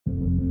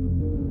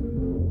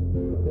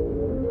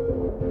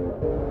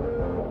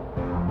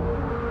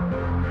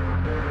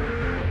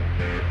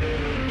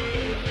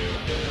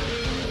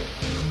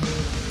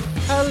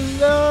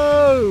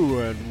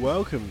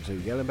welcome to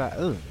Yelling About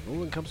an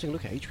all-encompassing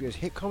look at HBO's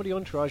hit comedy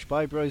entourage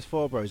by Bros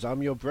for Bros.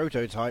 I'm your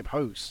prototype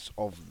host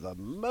of the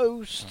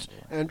most,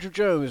 Andrew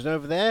Jones, and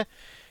over there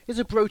is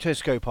a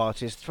brotoscope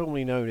artist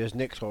formerly known as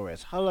Nick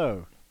Torres.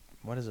 Hello.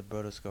 What does a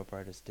brotoscope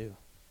artist do?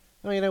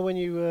 Oh, you know when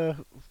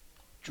you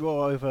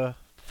draw over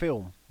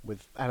film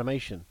with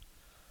animation,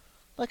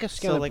 like a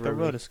So like a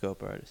Scalabrini.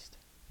 rotoscope artist.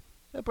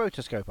 A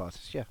brotoscope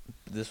artist, yeah.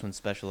 This one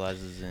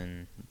specializes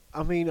in...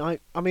 I mean,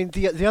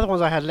 the other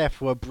ones I had left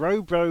were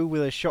Bro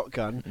with a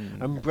shotgun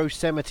and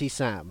Brosemity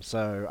Sam.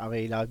 So I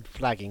mean, I'm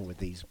flagging with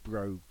these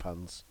bro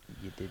puns.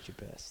 You did your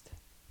best.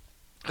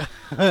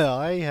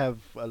 I have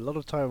a lot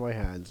of time on my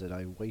hands and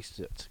I waste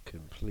it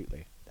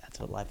completely. That's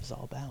what life is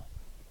all about.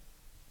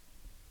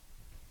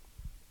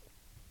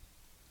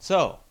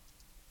 So,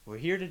 we're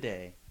here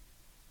today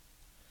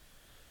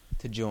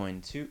to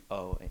join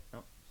sorry.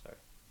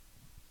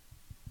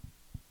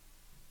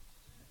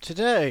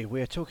 Today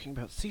we are talking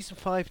about Season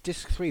 5,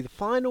 Disc 3, the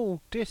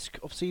final disc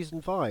of Season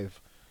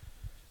 5,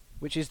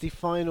 which is the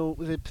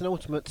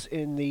penultimate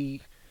in the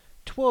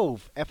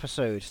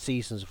 12-episode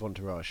seasons of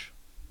Entourage.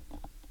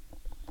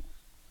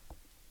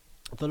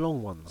 The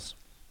long ones.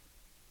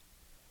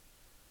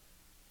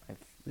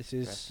 This Rest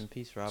is in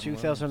peace, Robin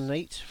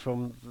 2008,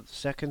 from the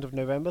 2nd of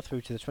November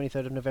through to the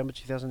 23rd of November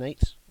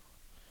 2008.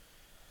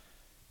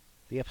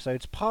 The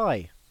episodes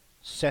Pie,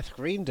 Seth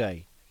Green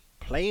Day,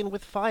 Playing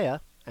with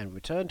Fire, and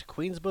Return to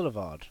Queens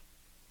Boulevard.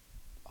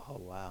 Oh,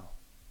 wow.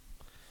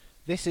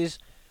 This is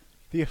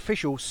the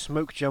official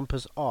Smoke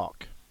Jumpers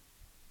arc.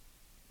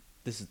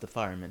 This is the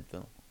Fireman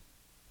film.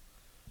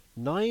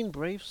 9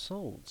 Brave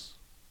Souls.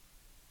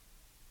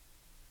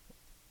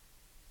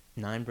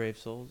 9 Brave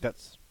Souls?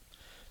 That's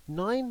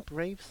 9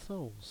 Brave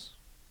Souls.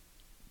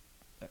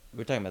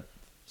 We're talking about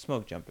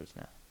smoke jumpers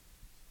now.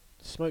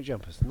 Smoke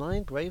Jumpers,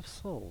 9 Brave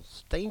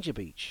Souls. Danger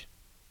Beach.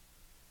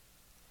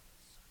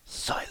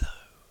 Silo.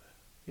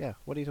 Yeah,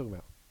 what are you talking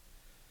about?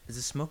 Is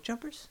it smoke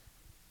jumpers?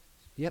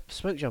 Yep,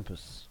 Smoke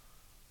Jumpers.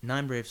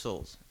 9 Brave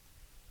Souls.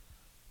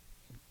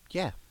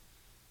 Yeah.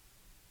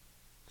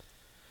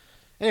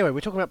 Anyway,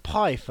 we're talking about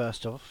Pie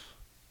first off.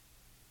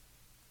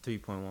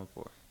 3.14.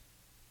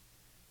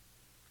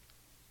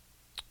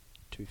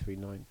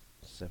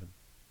 2397.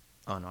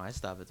 Oh, no, I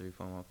stopped at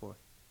 3.14.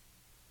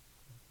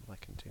 I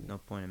continue. No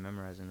point in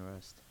memorizing the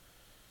rest.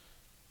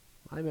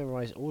 I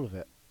memorize all of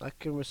it. I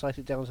can recite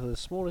it down to the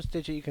smallest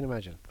digit you can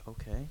imagine.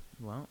 Okay,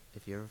 well,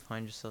 if you ever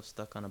find yourself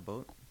stuck on a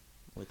boat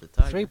with a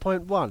tiger...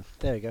 3.1.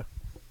 There you go.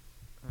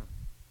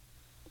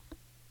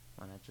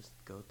 Why not just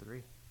go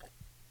 3?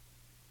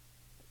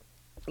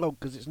 Oh,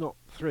 because it's not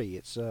 3.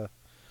 It's a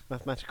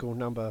mathematical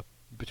number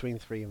between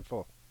 3 and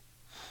 4.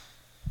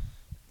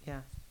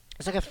 Yeah.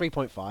 It's like a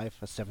 3.5,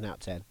 a 7 out of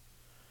 10.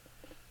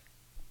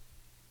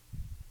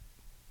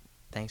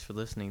 Thanks for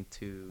listening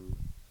to...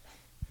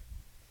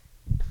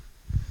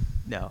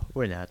 No,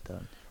 we're not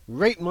done.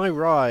 Rate my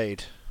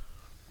ride.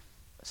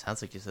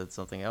 Sounds like you said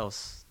something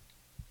else.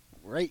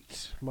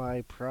 Rate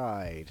my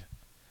pride.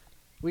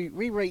 We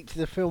re-rate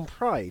the film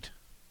Pride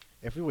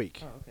every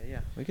week. Oh, okay,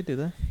 yeah. We could do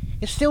that.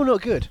 It's still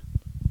not good.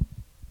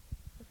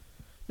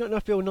 Not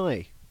enough Bill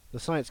Nye, the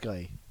science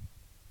guy.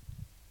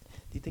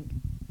 Do you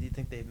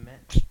think they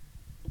met?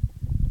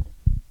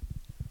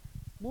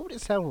 What would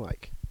it sound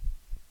like?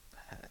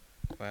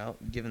 Well,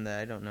 given that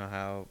I don't know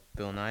how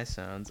Bill Nye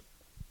sounds...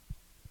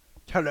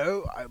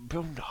 Hello, I'm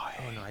Bill Nye.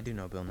 Oh, no, I do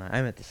know Bill Nye.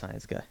 I met the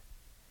science guy.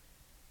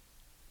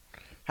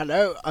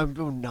 Hello, I'm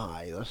Bill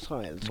Nye, the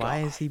science guy.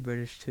 Why is he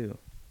British, too?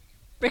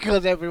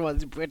 Because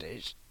everyone's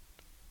British.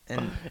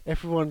 And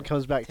everyone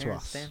comes back to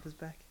Terrence us. Stamp is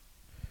back?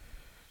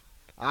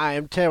 I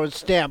am Terrence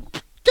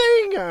Stamp.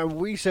 Ding! I'm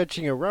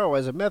researching a role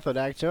as a method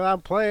actor.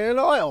 I'm playing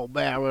oil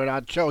baron, I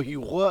tell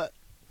you what.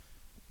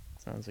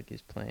 Sounds like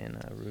he's playing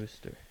a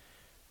rooster.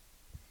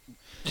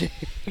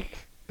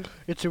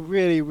 It's a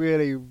really,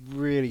 really,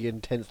 really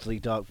intensely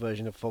dark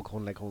version of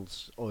Foghorn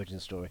Leghorn's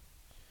origin story.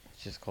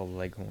 It's just called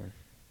Leghorn.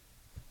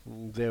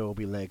 There will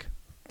be leg.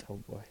 Oh,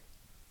 boy.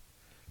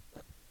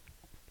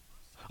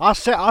 I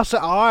said,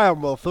 I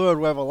am the third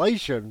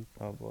revelation.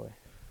 Oh, boy.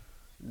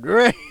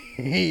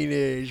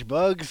 Drainage,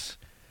 bugs.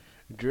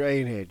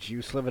 Drainage.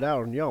 You slivered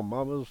out on your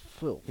mama's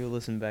filth. You'll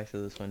listen back to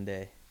this one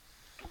day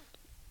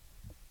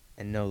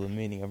and know the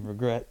meaning of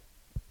regret.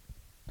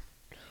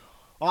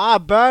 I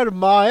abandoned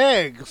my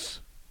eggs.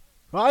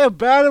 I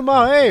abandoned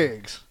my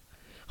eggs.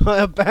 I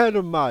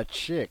abandoned my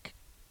chick.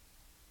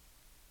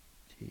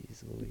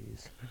 Jeez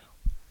Louise.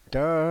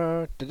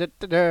 Da da da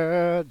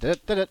da da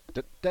da da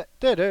da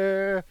da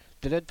da.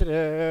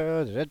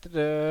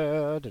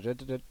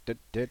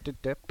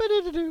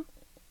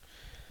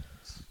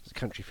 It's a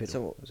country fiddle.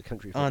 So, It's a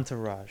country fiddle.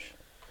 Entourage.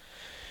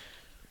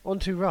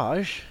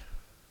 Entourage.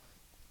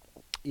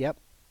 Yep.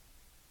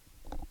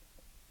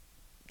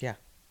 Yeah.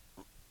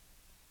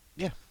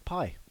 Yeah,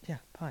 pie. Yeah,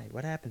 pie.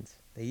 What happens?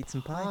 They eat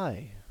some pie?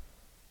 Pie.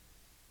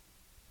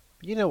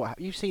 You know what?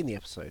 You've seen the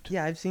episode.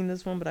 Yeah, I've seen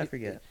this one, but I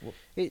forget.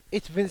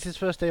 It's Vince's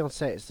first day on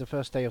set. It's the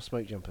first day of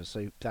Smoke Jumpers,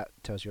 so that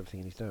tells you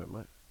everything you need to know,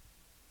 right?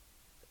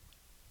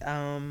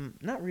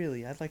 Not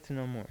really. I'd like to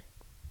know more.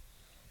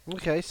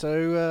 Okay,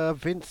 so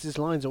Vince's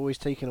line's always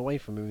taken away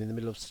from him in the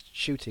middle of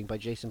shooting by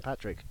Jason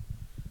Patric,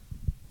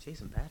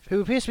 Jason Patrick.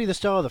 who appears to be the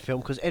star of the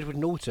film because Edward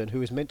Norton,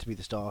 who is meant to be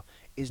the star,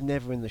 is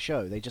never in the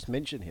show. They just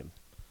mention him.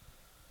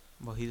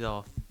 Well, he's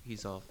off.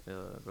 He's off.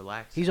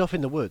 Relaxed. He's off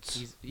in the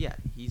woods.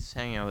 He's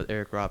hanging out with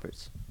Eric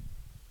Roberts.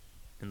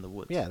 In the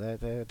woods. Yeah,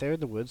 they're in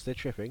the woods. They're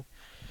tripping,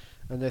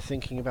 and they're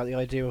thinking about the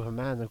idea of a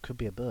man that could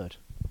be a bird.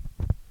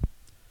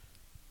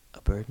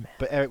 A Birdman.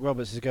 But Eric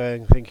Roberts is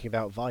thinking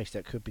about Vice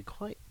that could be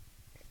quite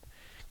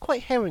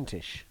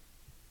herentish.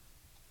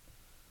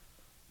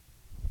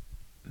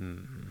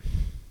 Mm.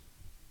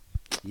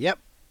 Yep,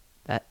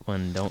 That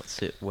one don't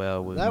sit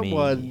well with that me.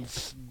 one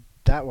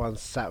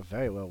sat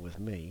very well with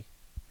me.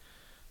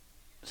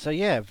 So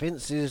yeah,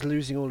 Vince is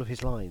losing all of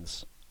his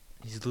lines.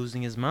 He's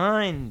losing his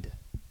mind.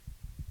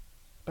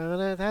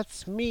 But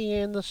that's me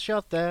in the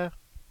shot there.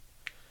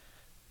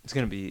 It's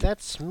gonna be.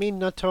 That's me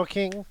not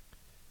talking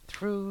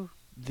through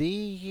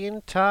the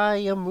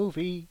entire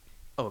movie,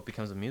 Oh, it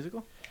becomes a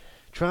musical.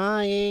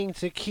 trying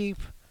to keep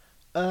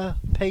a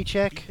Do you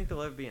paycheck. think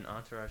there'll ever be an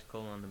Entourage :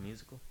 the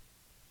musical?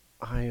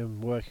 I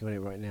am working on it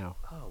right now.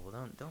 Oh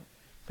well, don't.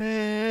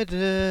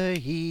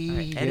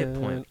 Medellin. Edit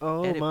point.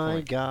 Oh Edit my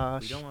point.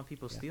 gosh. We don't want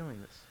people Yeah.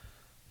 stealing this.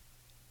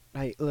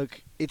 Hey,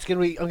 look, it's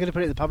gonna be. I'm gonna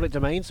put it in the public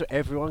domain so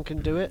everyone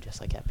can do it. Just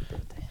like Happy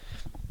Birthday.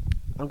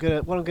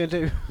 What I'm gonna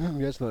do.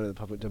 That's not in the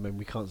public domain.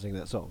 We can't sing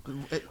that song.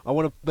 Oh, I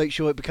want to make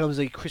sure it becomes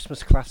a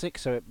Christmas classic,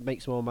 so it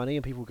makes more money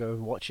and people go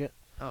and watch it.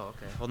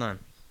 okay. Hold on.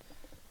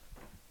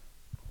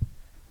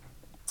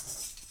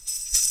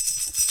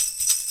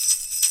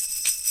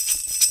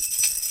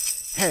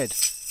 Head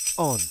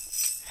on,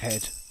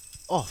 head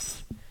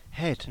off,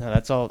 head. No,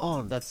 that's all.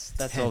 On. That's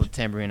Head. all the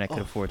tambourine I could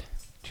Off. afford.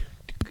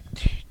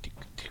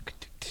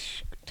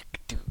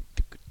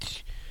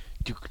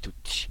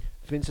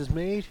 Vince has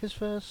made his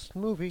first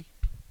movie.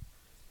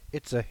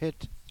 It's a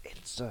hit.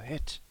 It's a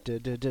hit.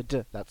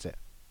 That's it.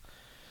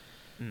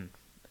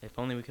 If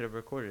only we could have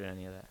recorded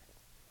any of that.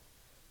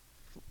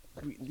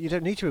 You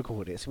don't need to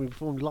record it. It's going to be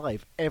performed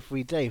live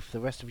every day for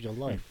the rest of your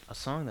life. A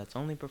song that's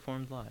only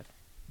performed live.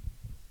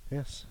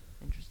 Yes.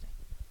 Interesting.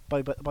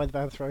 By the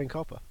band Throwing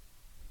Copper.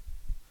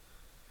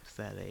 Is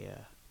that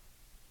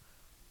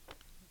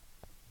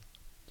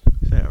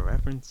a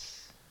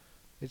reference?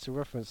 It's a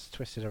reference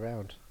twisted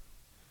around.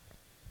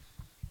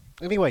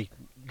 Anyway,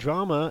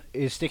 Drama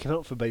is sticking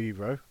up for Baby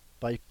Bro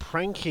by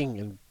pranking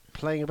and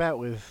playing about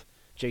with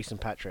Jason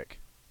Patric.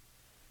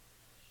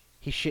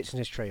 He shits in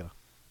his trailer.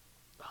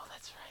 Oh,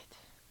 that's right.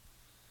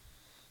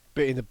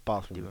 But in the I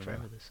bathroom do of the trailer.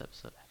 remember this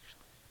episode actually.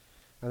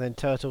 And then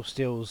Turtle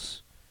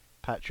steals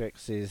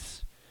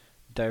Patrick's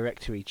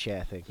directory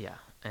chair thing. Yeah,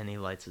 and he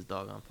lights his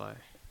dog on fire.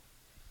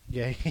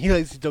 Yeah, he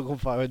lights his dog on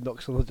fire and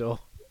knocks on the door.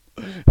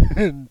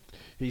 And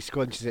he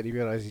scrunches it and he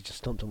realises he just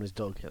stomped on his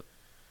dog. Yep.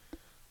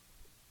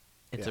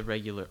 It's Yeah. a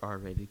regular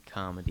R-rated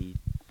comedy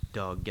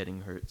dog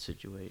getting hurt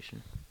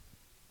situation.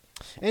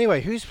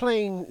 Anyway, who's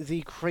playing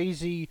the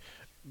crazy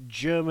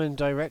German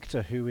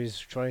director who is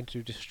trying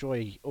to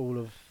destroy all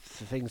of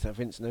the things that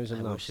Vince knows I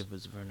and wish loves? it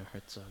was Werner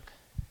Herzog.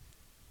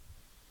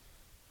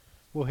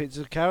 Well, it's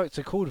a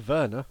character called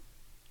Werner,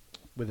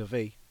 with a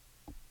V.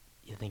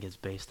 You think it's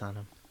based on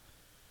him?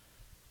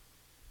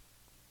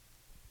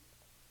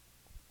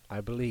 I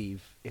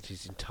believe it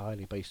is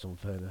entirely based on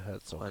Werner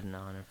Herzog. What an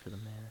honor for the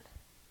man.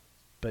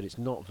 But it's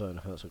not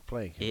Werner Herzog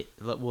playing him.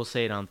 We'll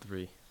say it on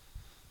 3.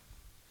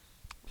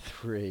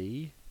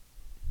 3,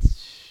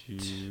 2,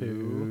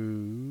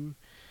 2,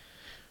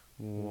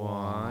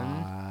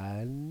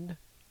 1.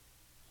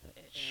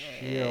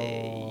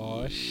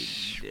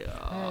 Josh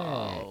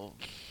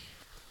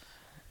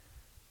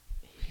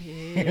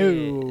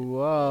Oh.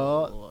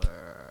 What?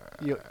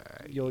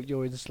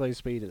 You're in slow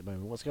speed at the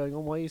moment. What's going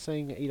on? Why are you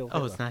saying Adolf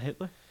Hitler? Oh, it's not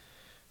Hitler?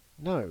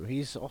 No,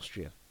 he's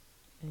Austrian,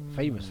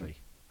 famously.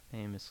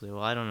 Famously.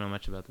 Well, I don't know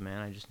much about the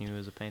man. I just knew he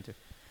was a painter.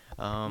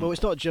 Well,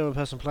 it's not a German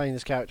person playing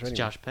this character It's anyway.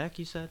 Josh Peck,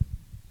 you said?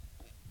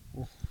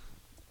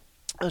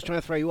 I was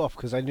trying to throw you off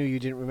because I knew you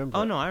didn't remember.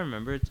 Oh, it. no, I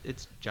remember.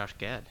 It's Josh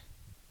Gad.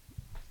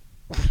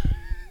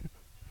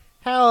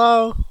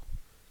 Hello,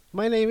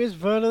 my name is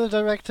Werner, the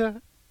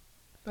director.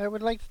 I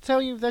would like to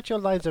tell you that your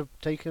lines are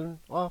taken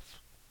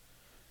off.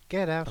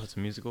 Get out Oh, it's a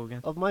musical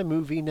again? of my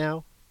movie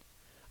now.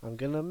 I'm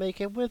gonna make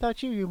it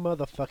without you, you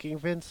motherfucking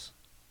Vince.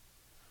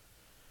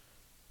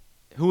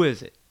 Who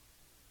is it?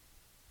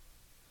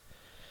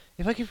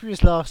 If I give you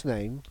his last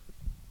name,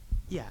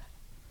 Yeah,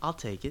 I'll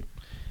take it.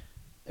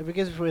 it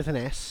begins with an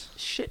S,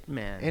 Shit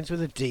man. ends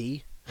with a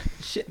D,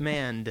 Shit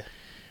man.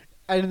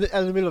 and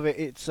in the middle of it,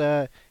 it's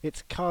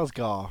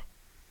Karsgar.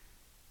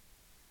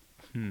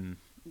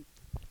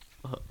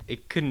 Well,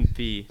 it couldn't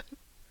be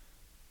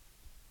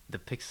the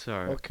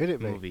Pixar What could it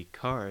be? movie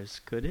Cars,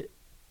 could it?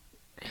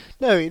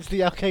 No, it's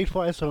the Arcade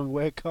Fire song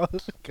where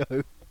cars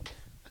go.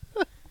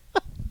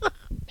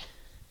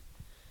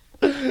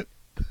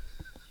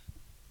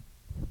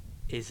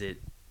 Is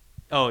it?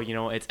 Oh, you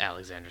know, it's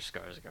Alexander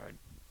Skarsgård.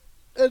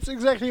 That's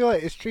exactly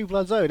right. It's True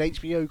Blood Zone,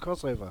 HBO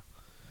crossover.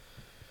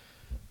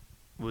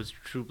 Was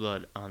True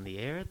Blood on the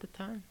air at the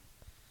time?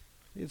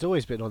 It's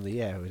always been on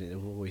the air, and it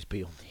will always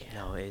be on the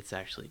air. No, it's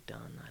actually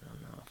done. I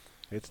don't know.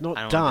 It's I not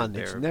don't done. want to be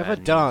a It's bearer of never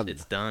bad done. news.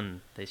 It's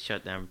done. They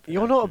shut down.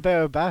 You're not a production.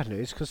 bearer of bad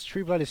news because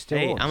True Blood is still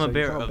Hey, on. I'm so a you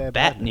bearer can't bear of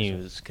bad bat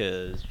news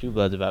because True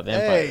Blood's about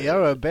vampires. Hey,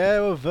 you're a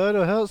bearer of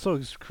Werner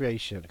Herzog's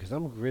creation because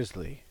I'm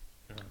Grizzly.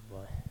 Oh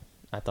boy,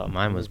 I thought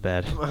mine was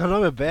bad. And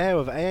I'm a bearer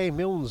of A.A.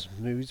 Milne's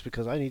news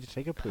because I need to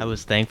take a poo. I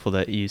was thankful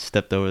that you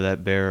stepped over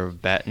that bearer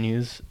of bat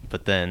news,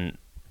 but then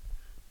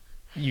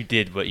you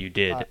did what you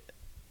did,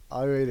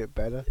 I made it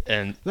better.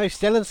 and No,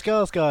 Stellan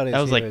Skarsgård is that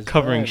was here like as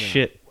covering Werner.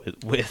 shit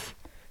with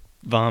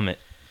vomit.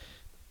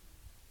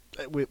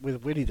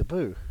 With Winnie the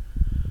Pooh.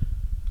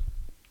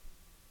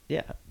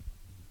 Yeah,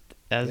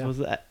 as Yeah. was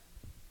that.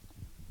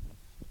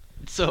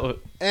 So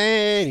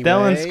Anyway,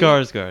 Stellan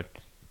Skarsgård.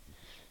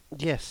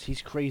 Yes,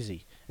 he's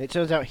crazy. It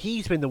turns out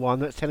he's been the one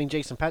that's telling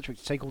Jason Patrick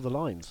to take all the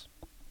lines.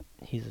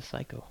 He's a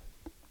psycho.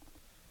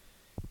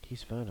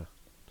 He's Werner.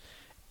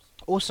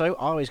 Also,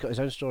 Ari's got his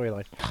own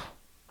storyline,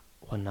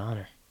 What an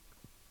honor.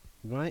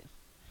 right?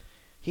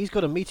 He's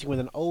got a meeting with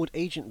an old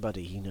agent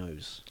buddy he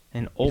knows.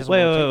 An He old doesn't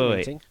wanna take the wait.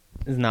 meeting.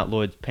 Isn't not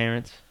Lloyd's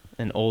parents?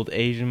 An old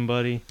Asian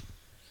buddy.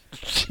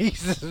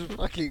 Jesus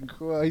fucking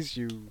Christ,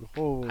 you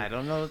whore. I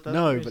don't know. If that's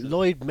No, racist. but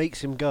Lloyd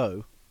makes him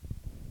go.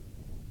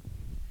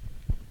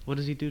 What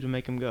does he do to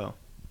make him go?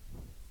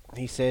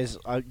 He says,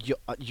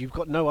 you've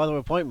got no other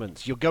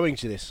appointments. You're going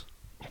to this.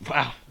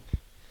 Wow.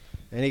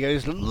 And he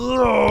goes,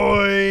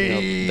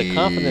 Lloyd! The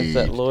confidence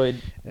that Lloyd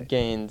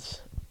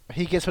gains.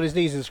 He gets on his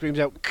knees and screams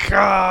out,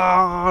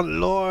 "Can't,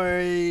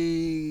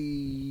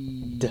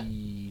 Lloyd!"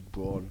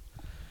 Braun.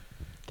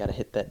 Gotta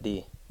hit that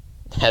D.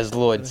 As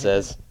Lloyd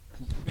says.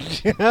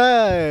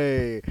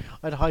 Hey!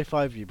 I'd high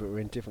five you, but we're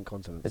in different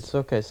continents. It's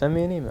okay. Send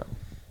me an email.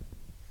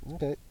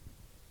 Okay.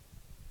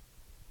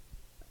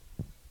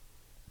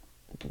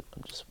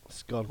 I'm just.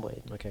 It's gone.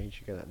 Wait. Okay, you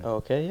should get that now.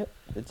 Okay, yep.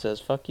 It says,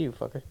 fuck you,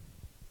 fucker.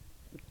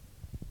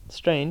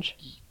 Strange.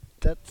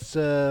 That's,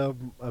 I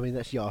mean,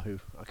 that's Yahoo.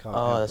 I can't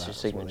Oh, help that's that.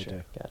 your That's what they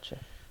signature. Gotcha.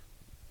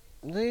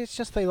 do. It's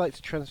just they like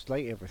to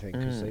translate everything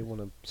because they Mm.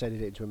 want to send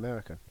it into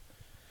American.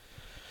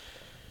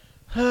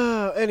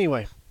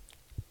 Anyway,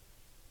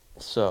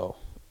 So,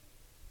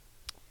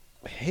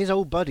 his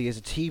old buddy is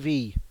a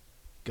TV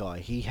guy.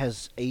 He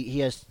has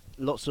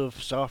lots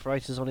of staff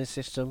writers on his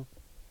system.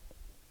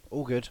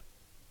 All good.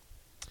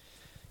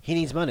 He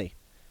needs money,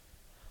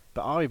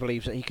 but Ari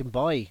believes that he can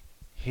buy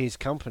his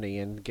company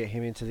and get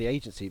him into the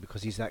agency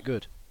because he's that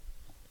good.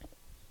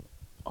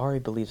 Ari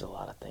believes a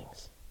lot of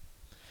things.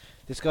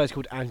 This guy's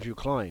called Andrew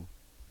Klein.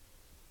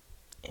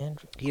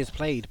 Andrew. He is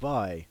played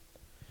by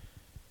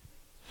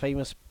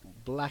famous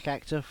black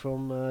actor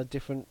from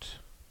different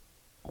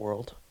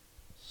World.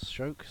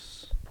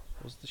 Strokes.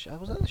 Was that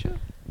the show?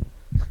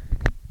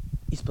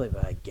 He's played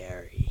by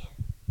Gary.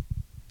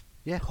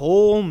 Yeah.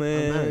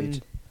 Coleman.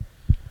 Unmarried.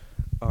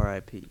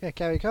 R.I.P. Yeah,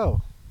 Gary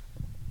Cole.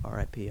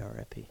 R.I.P.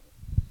 R.I.P.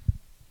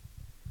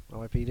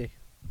 R.I.P.D.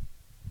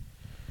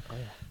 Oh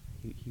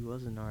yeah, he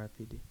was an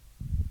R.I.P.D.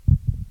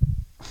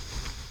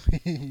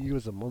 He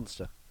was a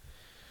monster.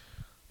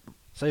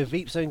 So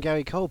Veep's own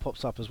Gary Cole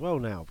pops up as well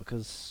now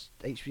because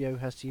HBO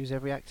has to use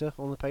every actor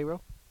on the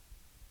payroll.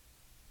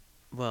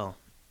 Well,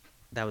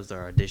 that was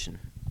their audition.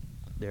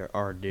 Their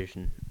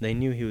audition. They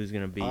knew he was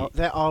gonna be.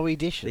 They're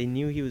R-edition. They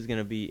knew he was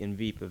gonna be in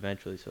Veep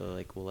eventually. So they're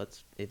like, well,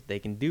 if they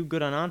can do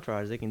good on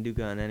Entourage, they can do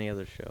good on any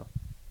other show.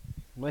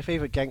 My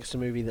favourite gangster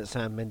movie that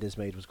Sam Mendes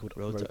made was called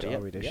Road to yep,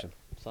 R-edition.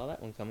 yep. Saw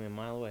that one coming a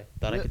mile away.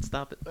 Thought I Yep. could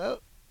stop it. Oh.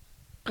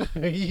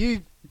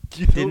 you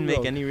Didn't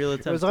make any real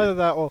It attempt. was to. either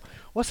that or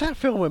what's that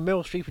film where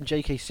Meryl Streep and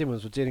J.K.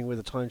 Simmons were dealing with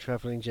a time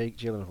travelling Jake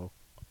Gyllenhaal?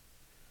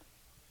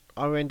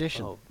 Our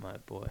rendition. Oh my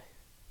boy.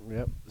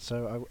 Yep.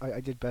 So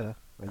I did better.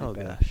 I did Oh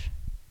better. gosh.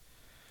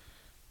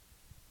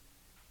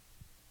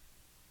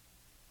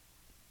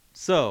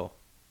 So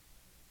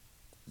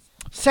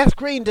Seth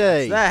Green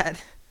Day.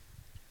 that.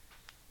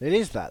 It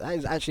is that. That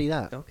is actually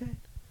that. Okay.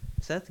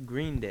 Seth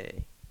Green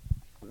Day.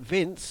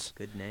 Vince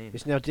Good name.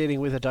 is now dealing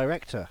with a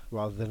director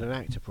rather than an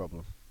actor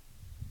problem.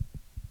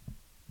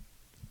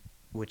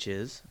 Which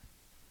is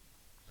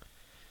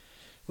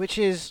Which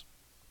is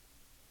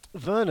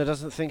Werner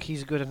doesn't think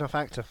he's a good enough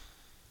actor.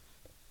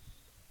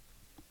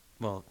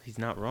 well, he's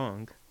not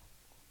wrong.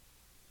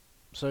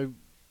 So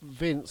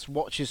Vince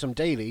watches some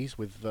dailies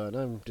with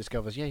Werner and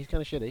discovers, yeah, he's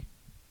kind of shitty.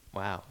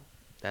 Wow,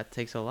 that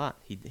takes a lot.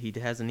 He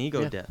has an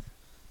ego Yeah. death.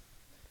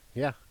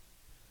 Yeah.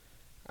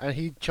 And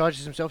he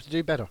charges himself to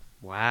do better.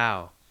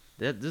 Wow,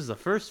 this is the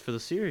first for the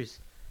series.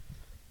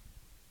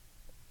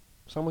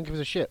 Someone gives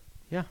a shit.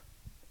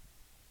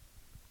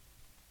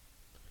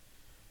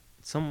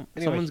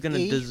 Anyway, someone's gonna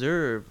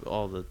deserve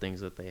all the things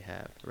that they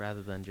have,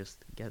 rather than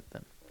just get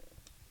them.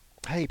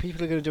 Hey,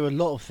 people are going to do a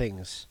lot of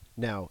things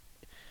now.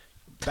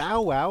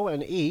 Bow Wow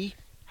and E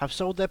have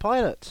sold their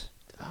pilot,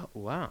 Oh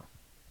wow.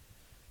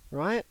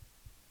 right?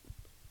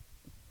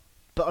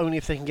 But only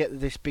if they can get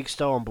this big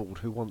star on board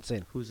who wants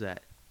in. Who's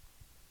that?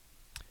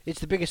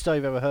 It's the biggest star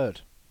you've ever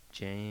heard.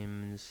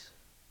 James.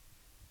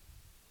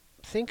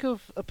 Think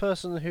of a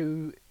person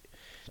who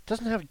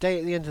doesn't have day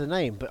at the end of the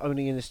name, but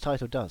only in this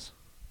title does.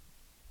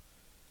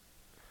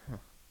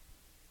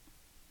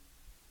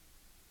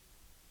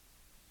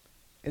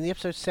 In the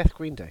episode Seth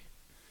Green Day.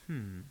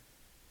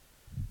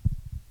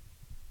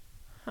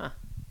 Huh.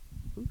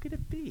 Who could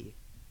it be?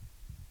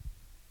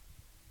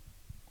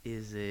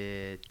 Is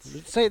it...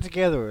 Let's say it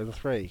together in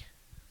 3.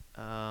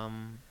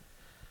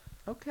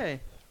 Okay.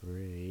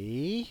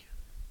 3,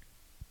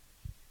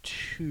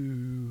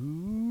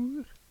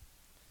 2,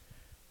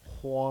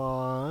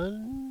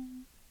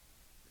 1.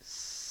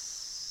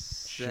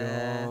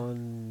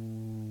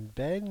 John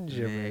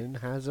Benjamin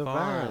has a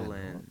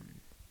van.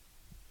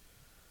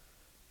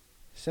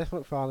 Seth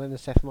MacFarlane and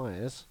Seth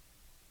Meyers.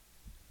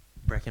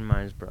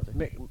 Breckenmeyer's brother.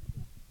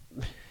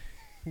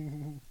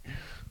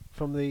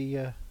 From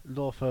the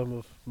law firm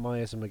of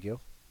Myers and McGill.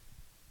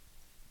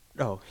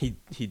 Oh, he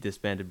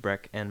disbanded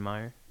Breck and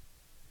Meyer?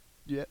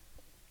 Yeah.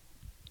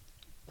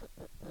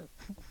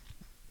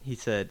 He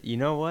said, you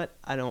know what?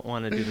 I don't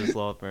want to do this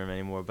law firm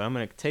anymore, but I'm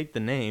going to take the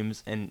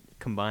names and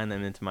combine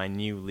them into my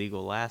new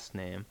legal last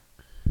name.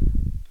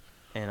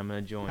 And I'm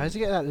going to join... How does he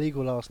get that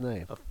legal last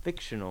name? A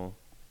fictional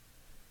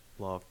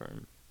law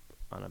firm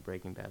on a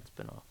Breaking Bad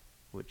spinoff,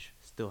 which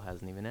still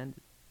hasn't even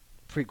ended.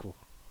 Prequel,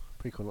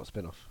 not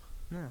spin-off.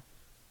 No.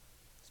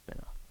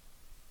 Spinoff.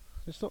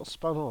 It's not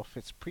spun off,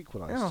 it's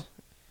prequelized. No,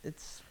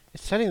 it's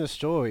telling the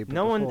story, but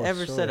no one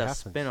ever said a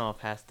spinoff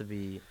has to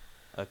be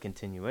a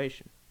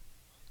continuation.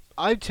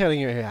 I'm telling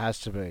you it has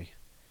to be.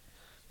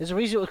 There's a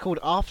reason it was called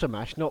After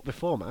MASH, not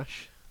Before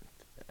MASH.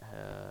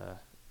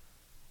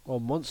 Or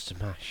Monster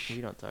MASH.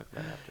 We don't talk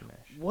about After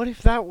MASH. What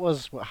if that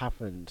was what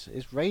happened?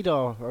 Is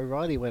Radar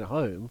O'Reilly went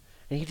home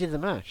and he did the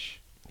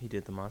MASH? He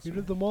did the Monster He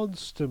did the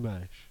Monster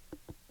MASH.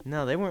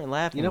 No, they weren't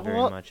laughing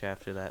very much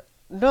after that.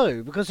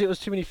 No, because it was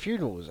too many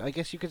funerals. I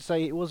guess you could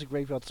say it was a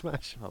graveyard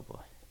smash. Oh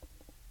boy.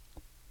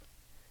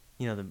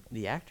 You know,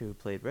 the actor who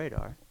played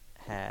Radar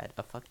had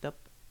a fucked up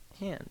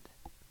hand.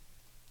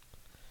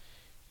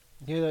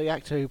 You know, the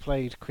actor who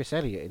played Chris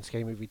Elliott in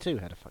Scary Movie 2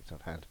 had a fucked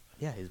up hand.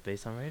 Yeah, he's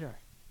based on Radar.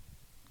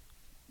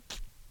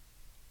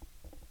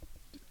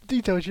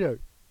 Detailed show.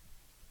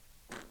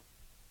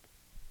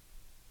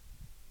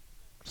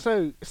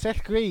 So,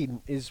 Seth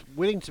Green is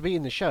willing to be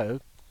in the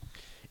show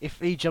if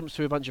he jumps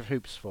through a bunch of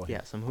hoops for him.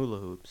 Yeah, some hula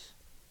hoops.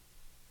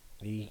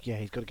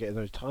 He's got to get in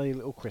those tiny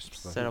little crisps.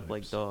 Set up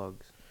like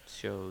dogs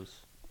shows.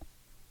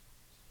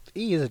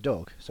 He is a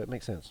dog, so it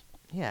makes sense.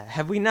 Yeah,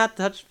 have we not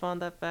touched upon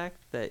that fact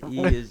that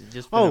he is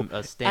just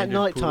a standard at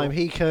night time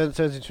poodle? he turns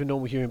into a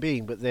normal human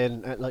being, but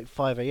then at like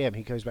 5 a.m.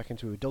 he goes back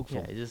into a dog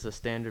form. Yeah, he's just a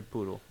standard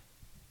poodle.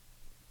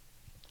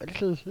 A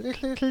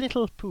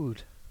little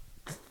pood.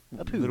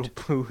 A pood. Little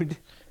pood.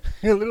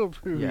 A little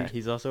pood. Yeah,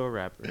 he's also a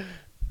rapper.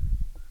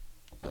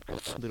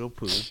 Little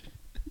pood.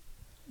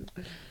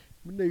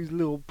 My name's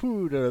Little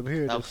Pood, and I'm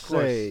here to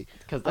say,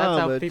 because that's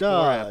how people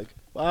rap.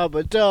 I'm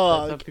a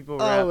dog. That's how people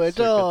rap. I'm a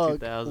dog.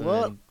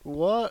 2006?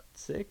 What?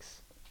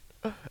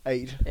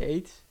 8.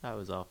 8? I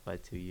was off by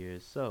 2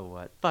 years. So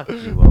what? Fuck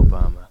you,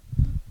 Obama.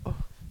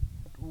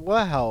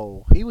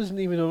 Wow, he wasn't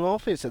even in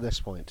office at this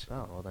point.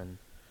 Oh, well then.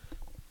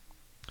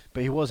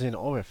 But he was in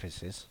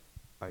orifices.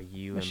 Are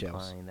you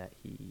implying that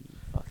he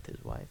fucked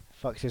his wife?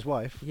 Fucked his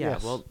wife? Yeah,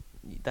 yes. well,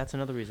 that's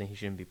another reason he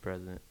shouldn't be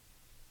president.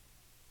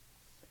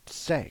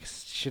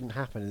 Sex shouldn't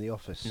happen in the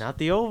office. Not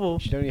the Oval.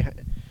 Should only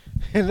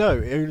no,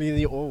 only in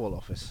the Oval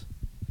Office.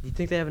 You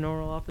think they have an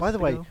Oval Office? By the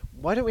way,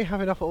 why don't we have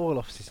enough Oval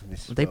Offices in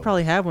this? They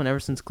probably have one ever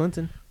since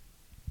Clinton.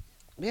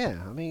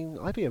 Yeah, I mean,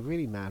 I'd be a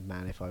really mad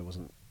man if I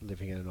wasn't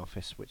living in an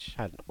office which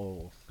had an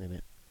oral in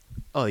it.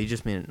 Oh, you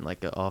just mean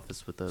like an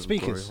office with a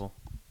speakers. Glory hole?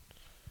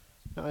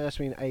 No, I just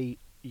mean A-U-R-A-L.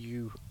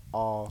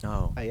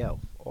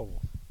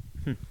 Oral.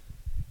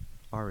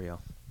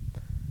 Ariel.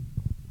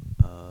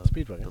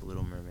 Speedwagon. The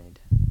Little Mermaid.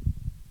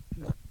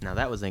 Now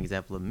that was an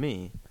example of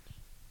me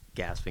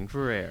gasping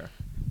for air.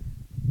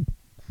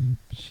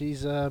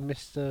 She's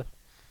Mr.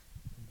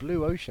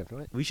 Blue Ocean,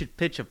 right? We should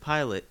pitch a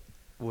pilot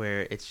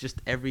where it's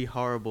just every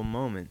horrible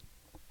moment,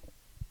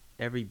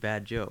 every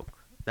bad joke.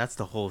 That's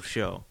the whole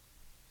show.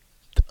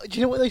 Do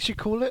you know what they should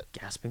call it?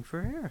 Gasping for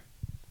air.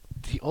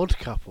 The Odd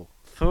Couple.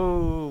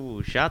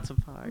 Oh, shots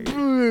fired.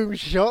 Boom,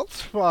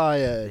 shots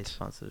fired. They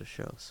sponsor the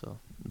show, so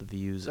the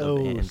views of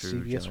Andrew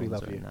CBS, Jones we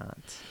love are you. not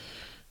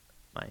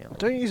my own.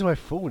 Don't use my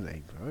full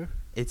name, bro.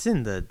 It's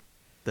in the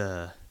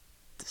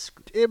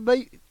It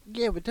may,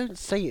 yeah, but don't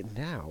say it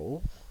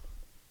now.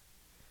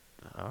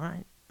 All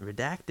right,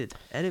 redacted.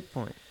 Edit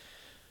point.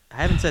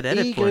 I haven't said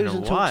edit he point goes in a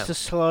and while. talks to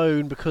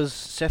Sloane because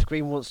Seth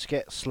Green wants to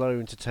get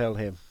Sloane to tell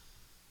him.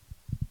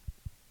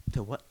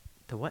 To what?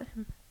 To what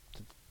him?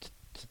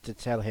 To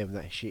tell him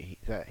that he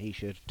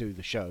should do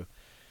the show,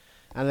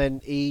 and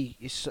then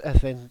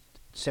then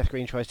Seth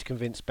Green tries to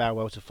convince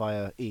Bowell to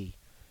fire E,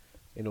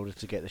 in order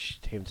to get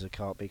him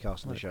to be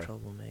cast in the show. What a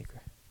troublemaker.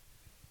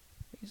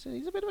 He's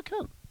a bit of a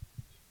cunt.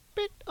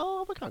 Bit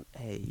of a cunt.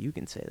 Hey, you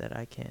can say that.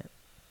 I can't.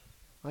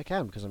 I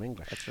can because I'm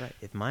English. That's right.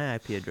 If my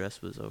IP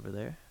address was over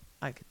there,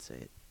 I could say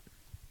it.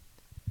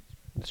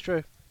 It's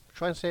true.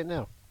 Try and say it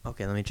now.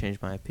 Okay, let me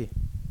change my IP.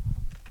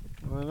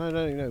 Well,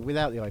 no.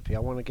 Without the IP, I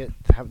want to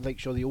make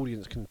sure the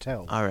audience can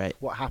tell. All right.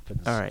 What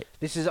happens? All right.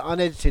 This is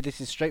unedited.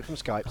 This is straight from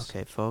Skype.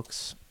 Okay,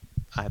 folks.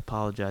 I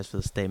apologize for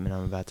the statement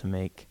I'm about to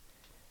make.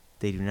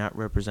 They do not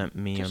represent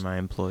me or my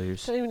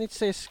employers. You don't even need to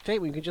say a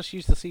statement. You can just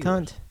use the C word.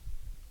 Cunt.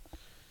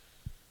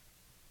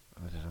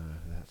 I don't know.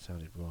 That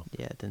sounded wrong.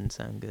 Yeah, it didn't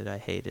sound good. I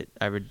hate it.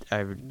 I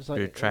It was like-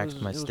 retract it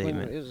was- my it was when-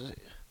 statement. it was-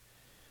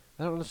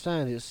 I don't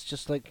understand. It's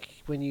just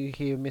like when you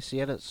hear Missy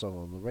Elliott's song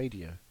on the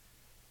radio.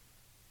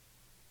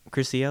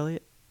 Chrissy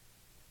Elliott,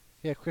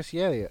 Yeah,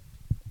 Chrissy Elliott.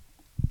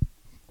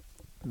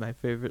 my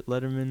favorite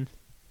Letterman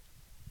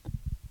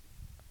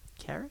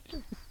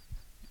character?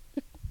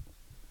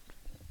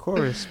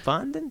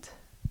 Correspondent?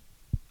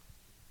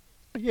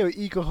 Yeah,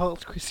 Eagle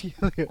Heart's Chrissy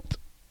Elliott.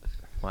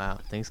 Wow,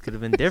 things could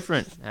have been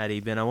different had he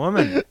been a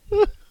woman.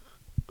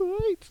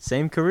 Right.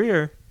 Same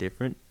career,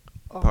 different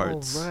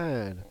parts. Oh,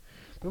 man.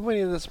 Remember when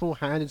he had that small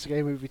hand in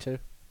Scary Movie 2?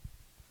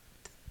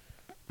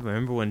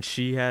 Remember when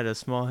she had a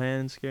small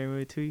hand in Scary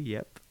Movie 2?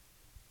 Yep.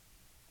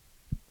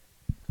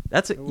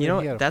 That's a, Remember you know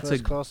when he what? had a That's a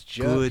first-class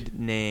jerk? good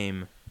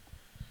name.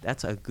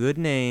 That's a good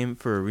name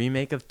for a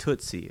remake of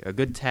Tootsie. A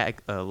good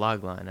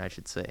log line, I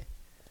should say.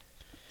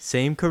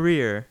 Same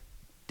career,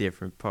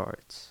 different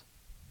parts.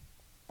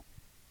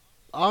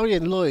 Ari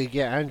and Lloyd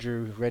get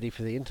Andrew ready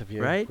for the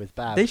interview Right? with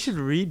Babs. They should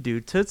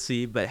redo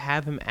Tootsie, but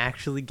have him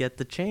actually get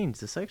the change,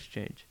 the sex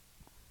change.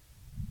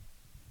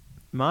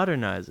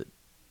 Modernize it.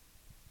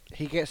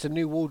 He gets a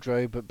new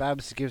wardrobe, but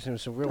Babs gives him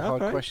some real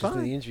hard Okay, questions in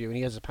fine. the interview, and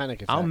he has a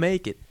panic attack. I'll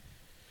make it.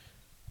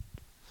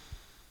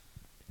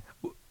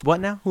 What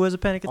now? Who has a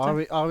panic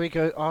attack?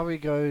 Ari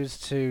goes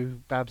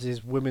to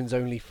Babs's women's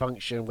only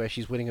function where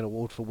she's winning an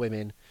award for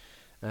women,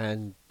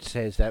 and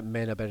says that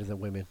men are better than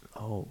women.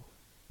 Oh.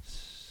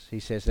 He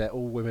says that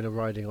all women are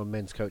riding on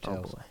men's Oh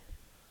coattails. boy.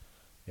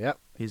 Yep,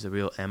 He's a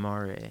real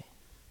MRA.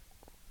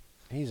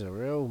 he's a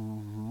real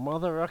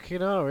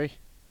mother-rucking Ari.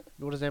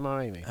 What does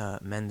MRA mean?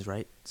 Men's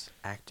rights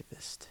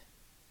activist.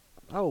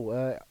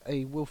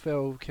 A Will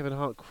Ferrell, Kevin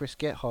Hart, Chris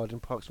Gethard in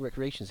Parks and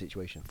Recreation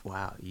situation.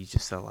 Wow, you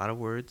just said a lot of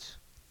words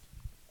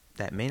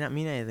that may not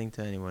mean anything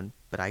to anyone,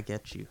 but I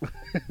get you.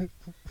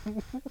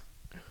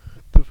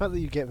 The fact that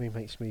you get me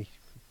makes me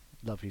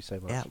love you so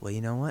much. Yeah, well,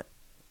 you know what?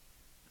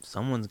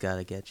 Someone's got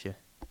to get you.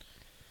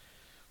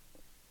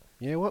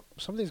 You know what?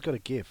 Something's got to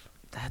give.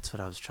 That's what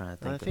I was trying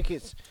to And think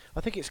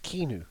I think it's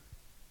Keanu.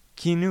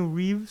 Keanu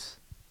Reeves?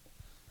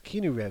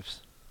 Keanu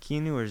Revs.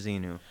 Keanu or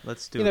Xenu?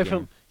 Let's do You it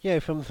know, again.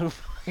 from the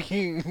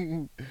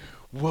fucking...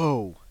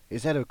 Whoa.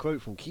 Is that a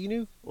quote from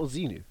Keanu or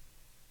Xenu?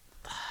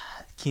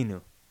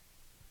 Keanu.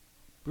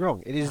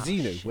 Wrong. It is Oh,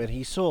 Xenu shit. when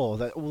he saw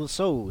that all the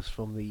souls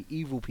from the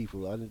evil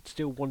people are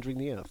still wandering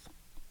the earth.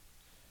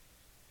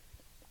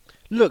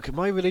 Look,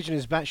 my religion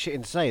is batshit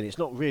insane. It's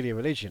not really a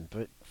religion,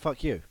 but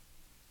fuck you.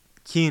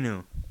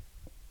 Keanu.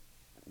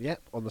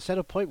 Yep, on the set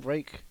of Point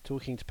Break,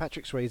 talking to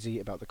Patrick Swayze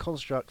about the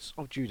constructs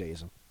of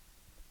Judaism.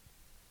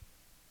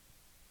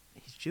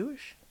 He's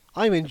Jewish?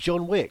 I'm in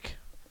John Wick.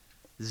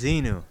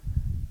 Xenu.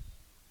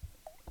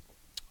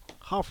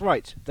 Half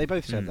right. They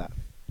both said Hmm. that.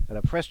 At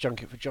a press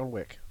junket for John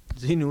Wick.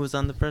 Xenu was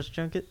on the press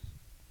junket?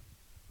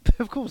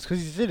 Of course, because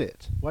he's in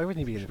it. Why wouldn't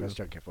he be in the True. press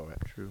junket for it?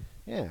 True.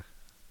 Yeah.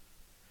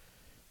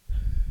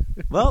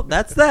 Well,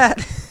 that's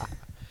that.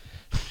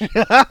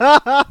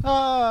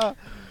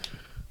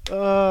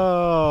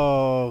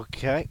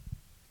 Okay.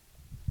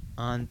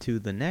 On to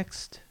the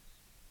next.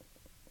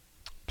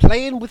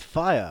 Playing with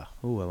fire.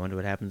 Ooh, I wonder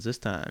what happens this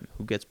time.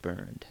 Who gets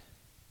burned?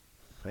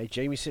 Hey,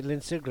 Jamie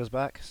Lynn Sigler's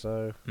back,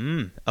 so...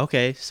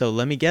 Okay, so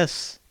let me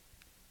guess.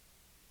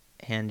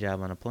 Hand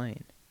job on a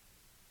plane.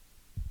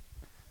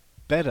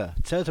 Better.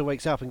 Turtle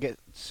wakes up and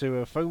gets to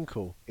a phone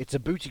call. It's a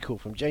booty call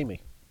from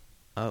Jamie.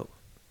 Oh.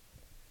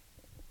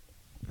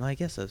 Well, I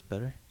guess that's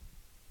better.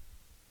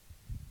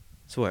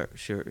 Swear,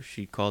 sure,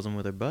 she calls him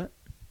with her butt?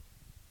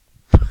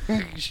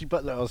 She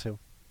buttloads him.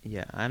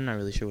 Yeah, I'm not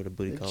really sure what a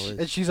booty call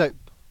And is. she's like...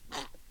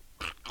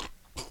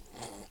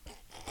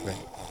 Right.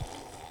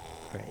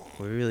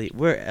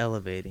 We're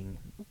elevating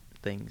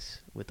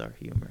things with our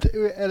humor.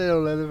 We're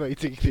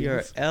elevating We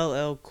are things.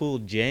 LL Cool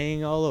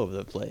J-ing all over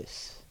the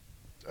place.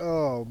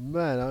 Oh,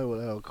 man, I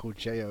will call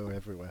J.O.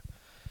 everywhere.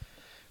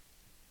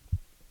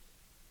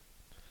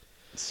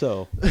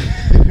 So,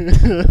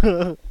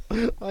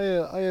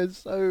 I am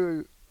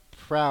so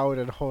proud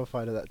and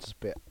horrified of that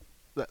bit.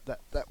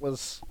 That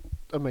was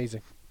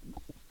amazing.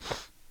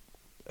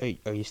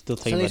 are you still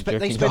So talking they, about spe- they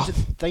jerking spend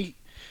off? they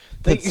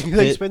That's they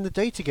bit- spend the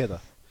day together.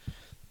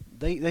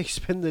 They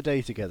spend the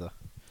day together,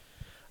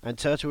 and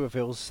Turtle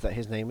reveals that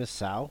his name is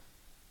Sal,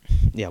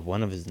 Yeah,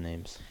 one of his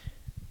names.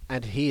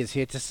 and he is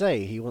here to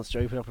say he wants to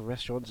open up a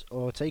restaurant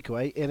or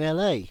takeaway in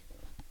L.A.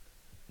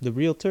 The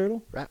real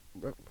turtle? Rap,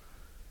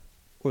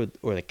 Or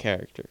the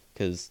character?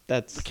 Because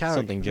that's The character,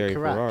 something the Jerry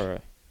Karak.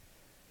 Ferrara.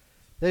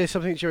 That is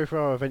something Jerry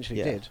Ferrara eventually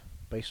Yeah. did,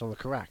 based on the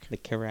Karak. The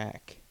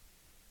Karak.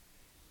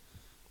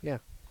 Yeah.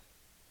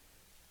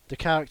 The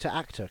character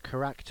actor,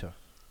 Karakter.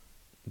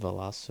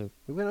 Veloso.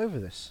 We went over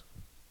this.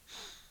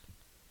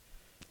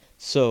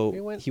 So, We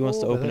went he wants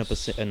to over open up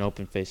this. an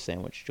open-faced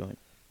sandwich joint.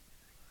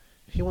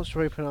 He wants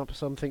to open up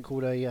something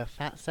called a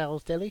Fat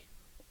Sal's Deli,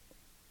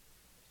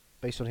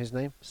 based on his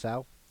name,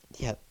 Sal.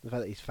 Yeah. The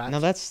fact that he's fat. Now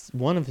that's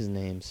one of his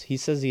names. He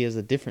says he has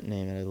a different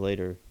name at a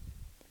later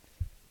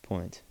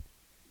point.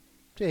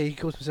 Yeah, he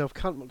calls himself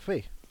Cunt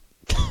McPhee.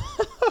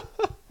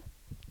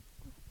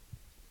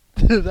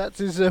 That's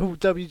his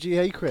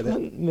WGA credit.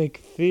 Cunt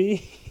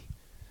McPhee.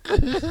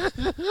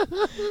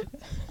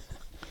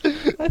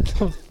 What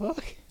the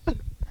fuck?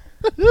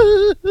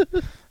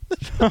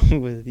 What's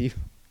wrong with you?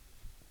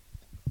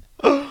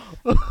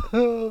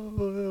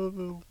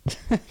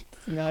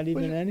 It's not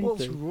even anything.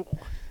 What's wrong?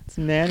 It's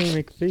Nanny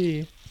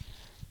McPhee.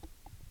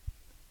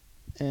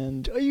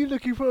 And Are you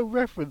looking for a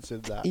reference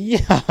in that?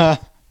 yeah,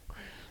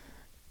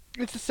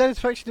 It's the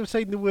satisfaction of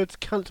saying the words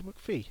Cunt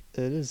McPhee. it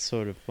is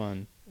sort of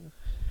fun.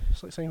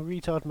 It's like saying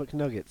retard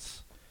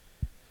McNuggets.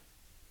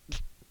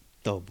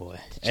 Oh boy,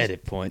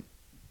 edit point.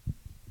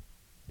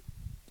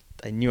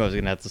 I knew I was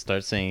gonna have to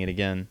start saying it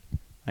again.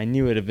 I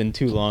knew it had been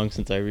too long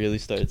since I really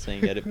started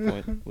saying edit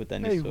point with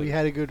any Hey, sort we of-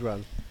 had a good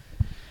run.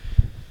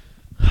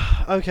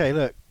 Okay,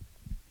 look.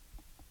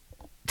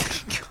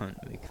 Cunt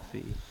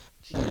McPhee.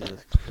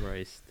 Jesus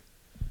Christ.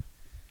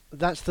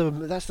 That's the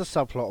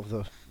subplot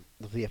of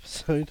the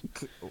episode.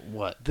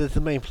 What? The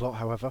main plot,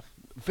 however,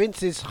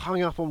 Vince is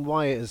hung up on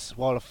wires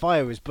while a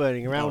fire is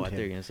burning Oh, around I thought you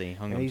were him. gonna say he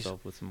hung And he's-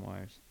 himself with some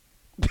wires.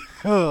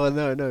 Oh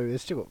no,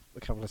 there's still got a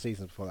couple of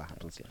seasons before that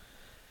happens.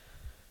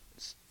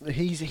 Okay.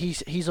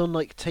 He's on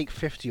like take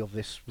 50 of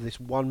this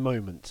one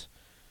moment,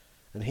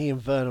 and he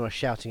and Werner are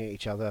shouting at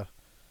each other.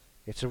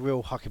 It's a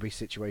real Huckabee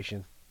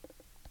situation.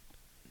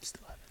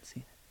 Still haven't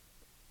seen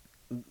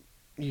it.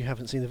 You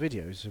haven't seen the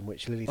videos in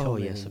which Lily Oh,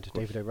 Tomlin yes, and of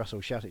course. David O. Russell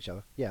shout at each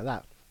other? Yeah,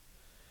 that.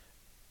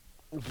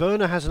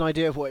 Werner has an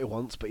idea of what he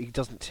wants, but he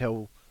doesn't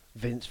tell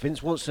Vince.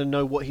 Vince wants to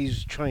know what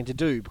he's trying to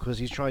do because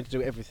he's trying to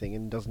do everything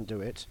and doesn't do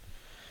it.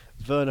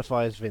 Werner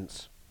fires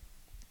Vince.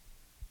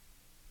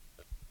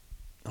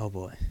 Oh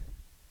boy,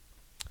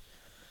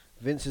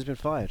 Vince has been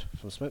fired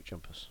from Smoke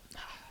Jumpers.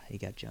 he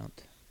got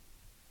jumped.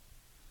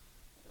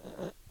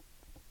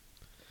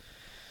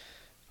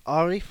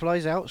 Ari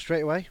flies out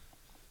straight away.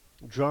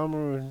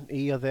 Drama and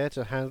E are there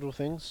to handle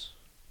things.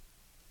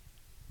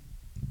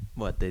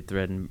 What, they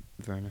threatened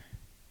Werner?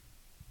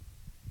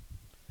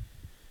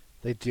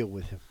 They deal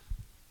with him.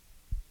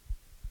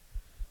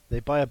 They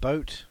buy a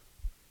boat.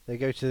 They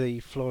go to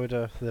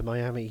the the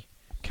Miami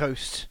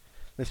coast.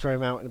 They throw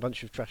him out in a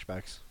bunch of trash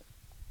bags.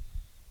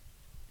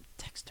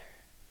 Dexter.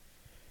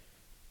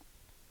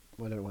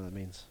 Well, I don't know what that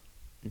means.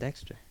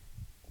 Dexter.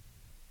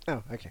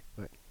 Oh, okay,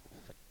 right.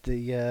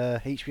 The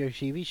HBO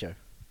TV show.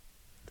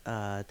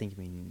 I think you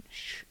mean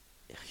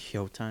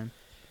Showtime.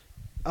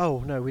 Oh,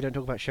 no, we don't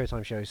talk about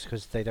Showtime shows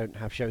because they don't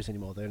have shows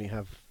anymore. They only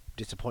have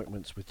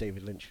disappointments with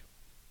David Lynch.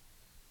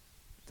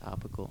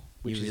 Topical.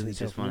 Which You is really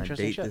itself just an want to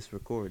interesting date show. this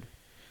record.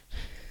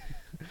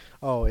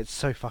 Oh, it's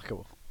so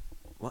fuckable.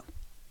 What?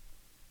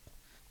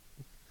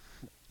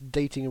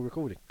 Dating and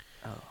recording.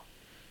 Oh.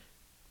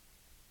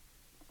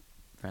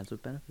 Friends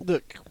with benefits?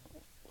 Look,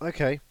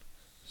 okay,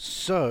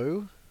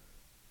 so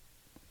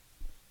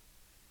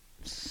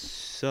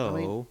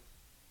So,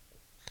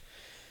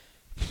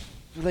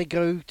 they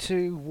go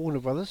to Warner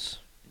Brothers.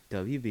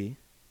 WB,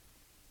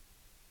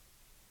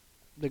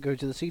 They go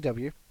to the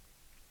CW.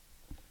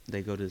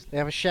 they go to... They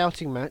have a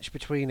shouting match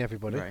between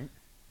everybody. Right.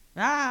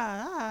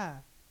 Ah!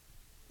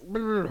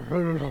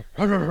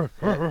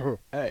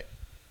 Hey.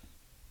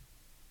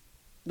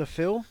 The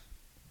film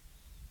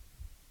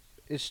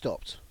is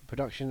stopped.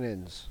 Production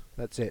ends.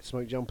 That's it.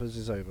 Smoke Jumpers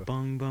is over.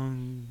 Bung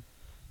bung.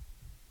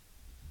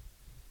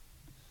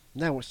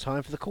 Now it's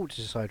time for the court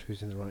to decide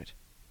who's in the right.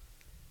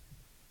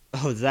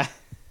 Oh, is that...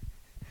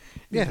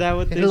 Yeah, Is that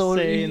what they Law and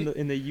say Order-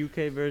 in the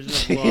UK version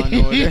of Law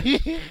and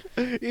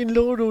Order? In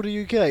Law and Order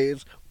UK,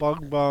 it's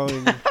bong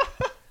bong.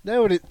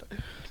 now it.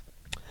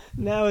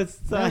 Now it's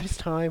Now time. it's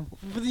time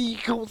for the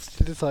courts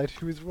to decide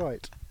who is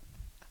right.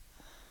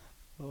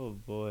 Oh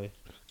boy.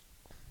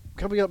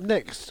 Coming up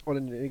next on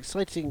an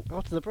exciting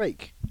after the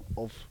break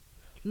of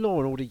Law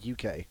and Order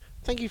UK.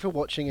 Thank you for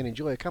watching and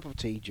enjoy a cup of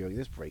tea during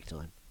this break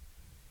time.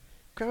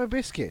 Grab a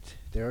biscuit.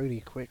 They're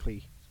only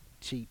quickly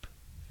cheap.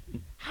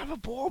 Have a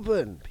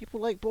bourbon. People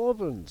like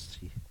bourbons.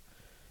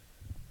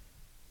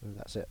 And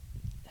that's it.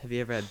 Have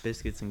you ever had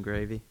biscuits and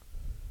gravy?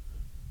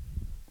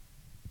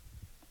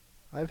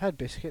 I've had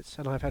biscuits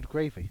and I've had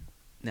gravy.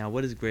 Now,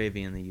 what is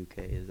gravy in the UK?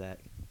 Is that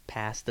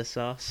pasta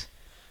sauce?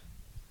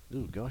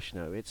 Oh gosh,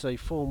 no! It's a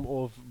form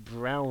of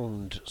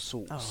browned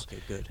sauce, Oh,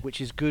 okay, good. which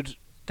is good.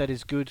 That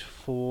is good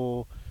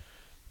for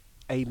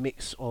a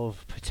mix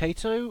of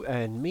potato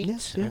and meat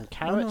Yes, yeah. and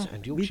carrot No,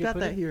 and we've Yorkshire got that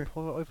pudding. here.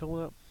 Pour it over all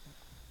that.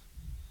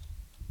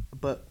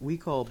 But we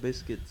call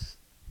biscuits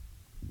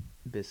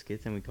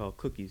biscuits, and we call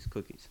cookies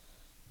cookies.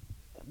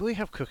 We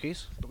have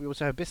cookies, but we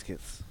also have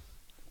biscuits.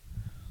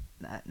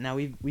 Now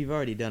we've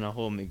already done a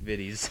whole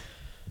McVitie's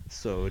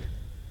sode,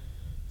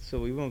 so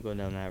we won't go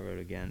down that road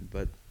again.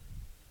 But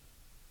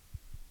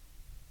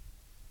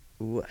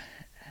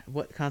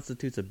what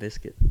constitutes a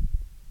biscuit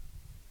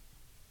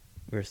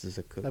versus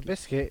a cookie? A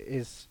biscuit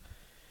is,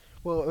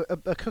 well,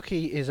 a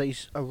cookie is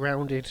a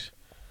rounded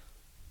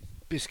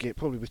biscuit,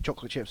 probably with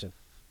chocolate chips in.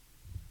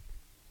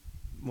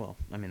 Well,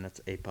 I mean,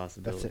 that's a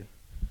possibility. That's it.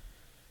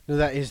 No,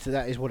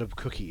 that is what a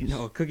cookie is.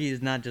 No, a cookie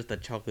is not just a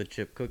chocolate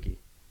chip cookie.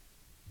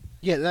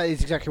 Yeah, that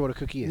is exactly what a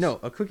cookie is. No,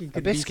 a cookie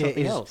could be biscuit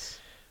something is- else.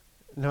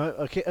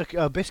 No,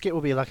 a biscuit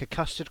will be like a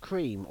custard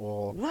cream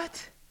or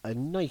What? a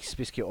nice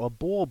biscuit or a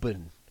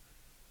bourbon.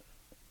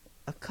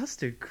 A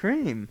custard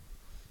cream.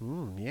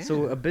 Yeah.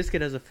 So a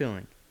biscuit has a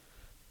filling.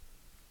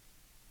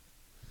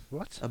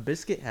 What? A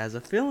biscuit has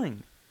a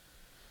filling.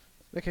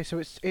 Okay, so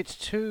it's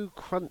two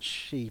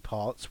crunchy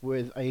parts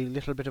with a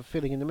little bit of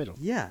filling in the middle.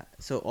 Yeah.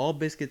 So all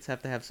biscuits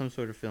have to have some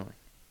sort of filling.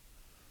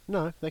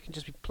 No, they can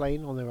just be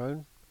plain on their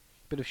own.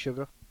 Bit of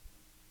sugar.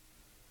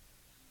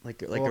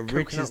 Like or a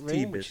Rich's coconut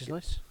tea ring, which is biscuit.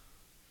 nice.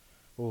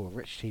 Oh, a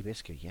rich tea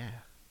biscuit, yeah.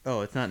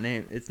 Oh, it's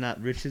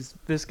not Rich's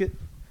biscuit.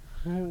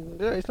 No,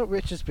 it's not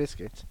Rich's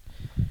biscuit.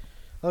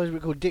 Those would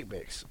be called Dick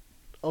Mix,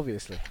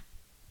 obviously.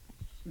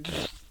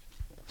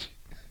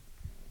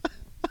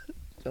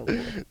 Oh,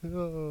 boy.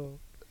 Oh,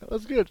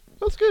 that's good.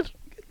 That's good.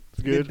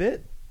 It's Good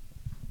bit.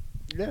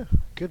 Yeah,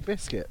 good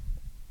biscuit.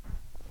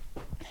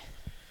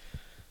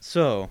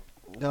 So,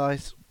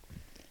 Guys,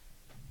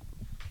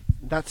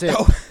 that's it.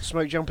 Oh.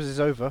 Smoke Jumpers is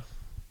over.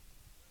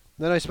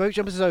 No, Smoke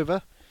Jumpers is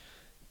over.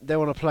 They're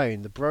on a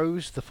plane. The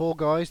bros, the four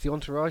guys, the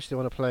entourage, they're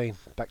on a plane.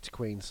 Back to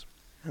Queens.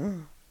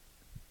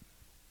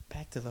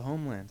 back to the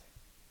homeland.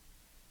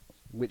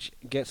 Which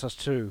gets us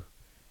to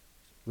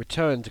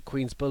Return to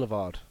Queens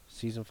Boulevard.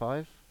 Season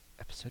 5,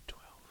 Episode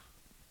 12.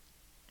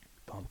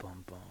 Bum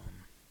bum bum.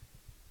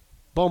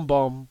 Bomb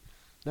bomb.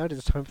 Now it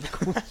is time for the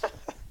call.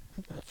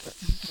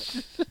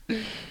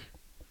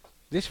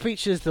 This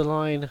features the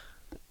line,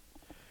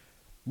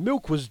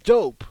 "Milk was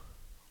dope,"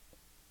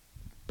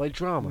 by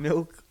Drama.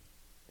 Milk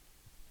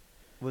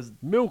was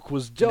Milk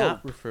was dope.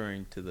 not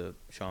referring to the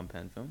Sean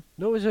Penn film.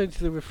 No, it's only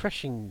to the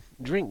refreshing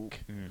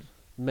drink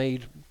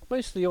made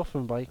mostly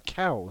often by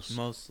cows,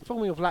 Most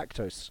forming of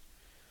lactose.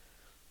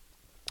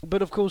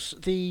 But of course,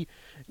 the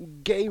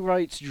gay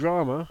rights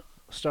drama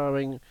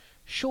starring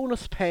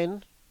Shauneth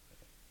Penn,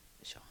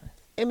 Sean.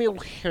 Emil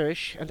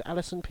Hirsch, and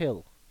Alison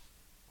Pill.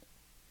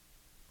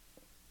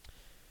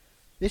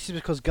 This is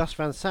because Gus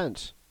Van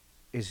Sant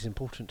is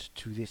important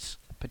to this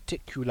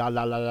particular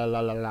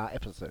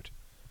episode.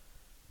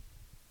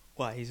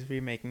 Why, he's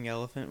remaking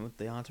Elephant with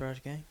the Entourage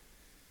gang?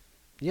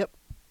 Yep.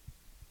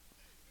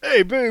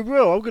 Hey, baby,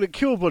 bro, I'm gonna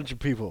kill a bunch of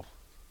people.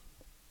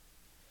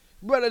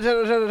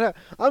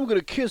 I'm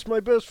gonna kiss my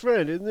best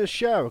friend in this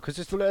shower because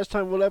it's the last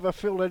time we'll ever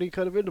feel any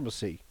kind of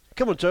intimacy.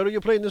 Come on, Turtle,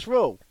 you're playing this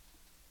role.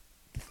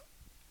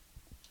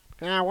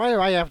 Why do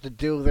I have to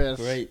do this?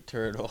 Great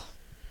turtle.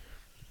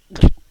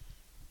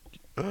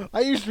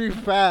 I used to be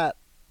fat.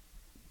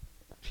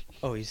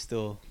 Oh, he's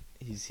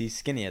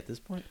skinny at this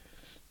point?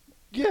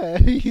 Yeah,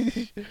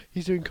 he's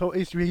doing.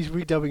 He's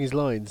redubbing his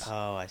lines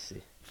Oh, I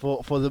see.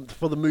 for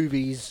the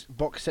movie's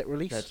box set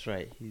release. That's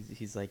right.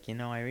 He's like,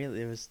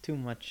 there was too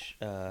much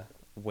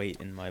weight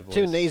in my voice.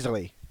 Too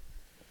nasally.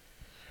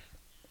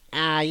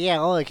 Yeah,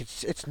 look,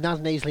 it's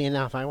not nasally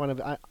enough.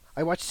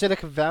 I watch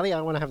Silicon Valley.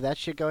 I want to have that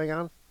shit going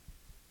on.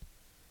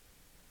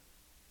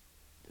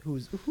 Who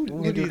I'm do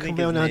gonna you do a think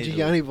Kumail is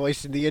nasally? Nanjiani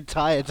voice in the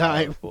entire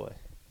time, Oh, boy.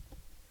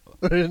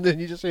 and then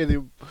you just hear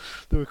the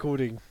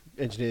recording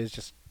engineers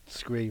just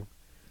scream.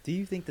 Do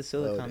you think the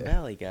Silicon dear.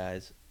 Valley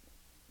guys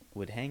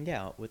would hang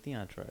out with the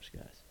Entourage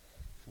guys?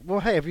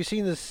 Well, hey, have you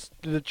seen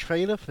the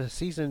trailer for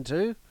season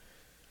 2?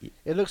 Ye-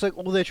 It looks like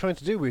all they're trying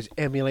to do is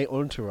emulate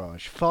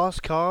Entourage.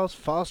 Fast cars,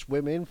 fast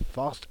women,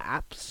 fast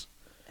apps.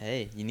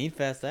 Hey, you need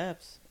fast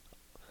apps.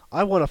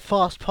 I want a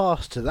fast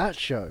pass to that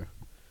show.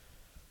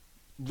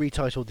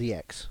 Retitled The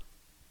X.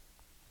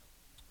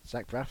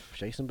 Zach Braff,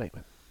 Jason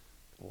Bateman.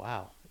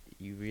 Wow.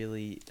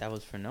 That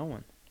was for no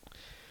one.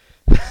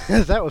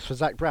 That was for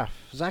Zach Braff.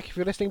 Zach, if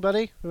you're listening,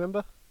 buddy,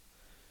 remember?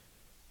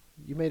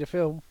 You made a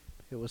film.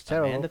 It was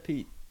terrible. Amanda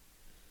Pete.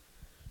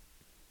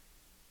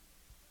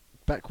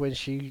 Back when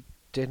she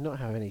did not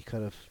have any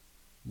kind of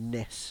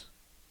ness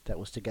that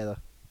was together.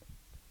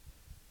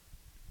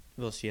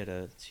 Well, she had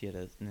a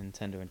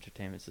Nintendo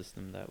Entertainment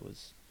System that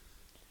was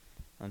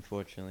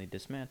unfortunately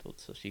dismantled,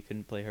 so she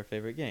couldn't play her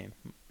favorite game,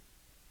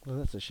 Well,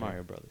 that's a shame.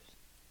 Mario Brothers.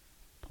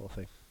 Poor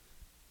thing.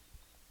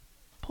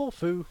 Poor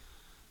Foo.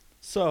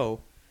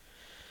 So,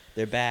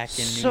 they're back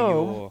in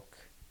So- New York.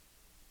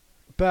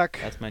 Back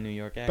That's my New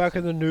York accent. back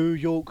in the New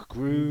York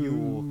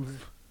groove. York.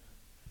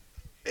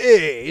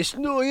 Hey, it's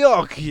New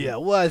York here.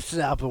 What's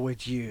up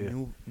with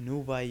you?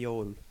 New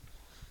York.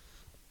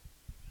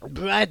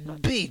 Brighton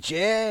Beach,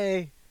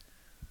 eh?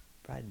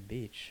 Brighton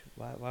Beach.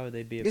 Why would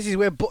they be? This is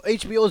where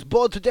HBO's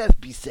Bored to Death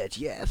be set,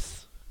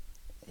 yes.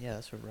 Yeah,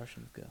 that's where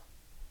Russians go.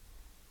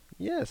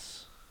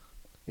 Yes.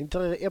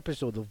 Entire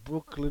episode of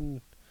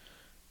Brooklyn,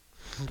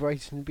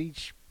 Brighton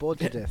Beach, Bored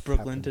to Death.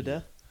 Brooklyn to happened.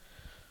 Death.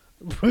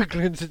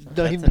 Brooklyn to 99.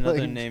 That's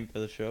another name for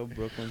the show.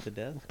 Brooklyn to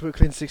Death.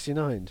 Brooklyn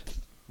 69.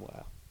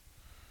 Wow.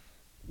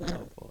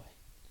 Oh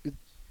boy.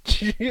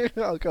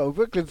 I'll go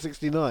Brooklyn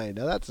 69.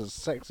 Now that's a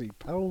sexy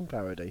pound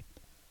parody.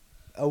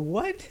 A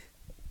what?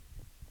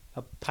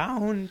 A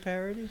pound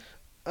parody?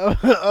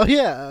 Oh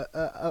yeah,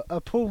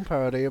 a porn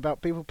parody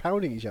about people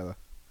pounding each other.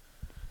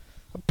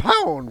 A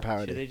pound Should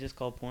parody. they just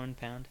call porn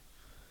pound?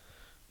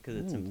 Because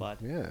it's Ooh, implied.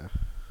 Yeah.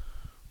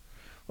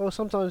 Well,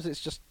 sometimes it's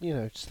just,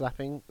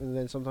 slapping, and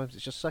then sometimes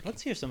it's just sucking.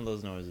 Let's hear some of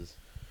those noises.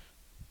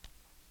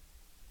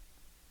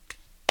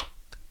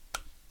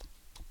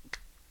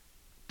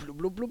 Bloop,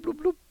 bloop, bloop, bloop,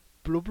 bloop.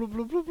 Bloop, bloop,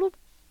 bloop, bloop, bloop.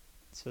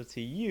 So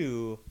to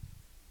you,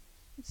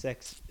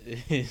 sex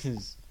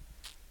is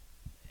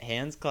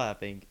hands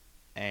clapping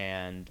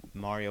and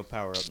Mario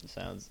power-up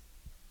sounds.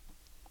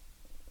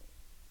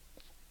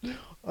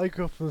 I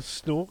grew up on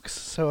Snorks,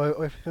 so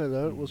I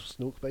know it was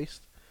Snork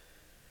based.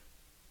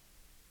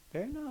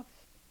 Fair enough.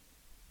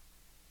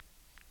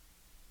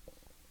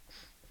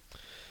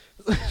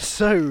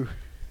 So,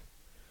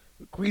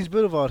 Queens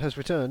Boulevard has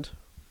returned.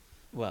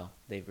 Well,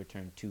 they've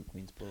returned to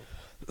Queens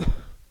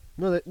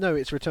Boulevard. No,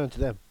 it's returned to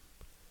them.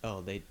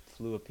 Oh, they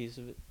flew a piece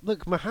of it?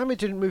 Look, Mohammed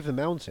didn't move the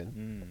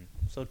mountain.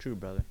 So true,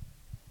 brother.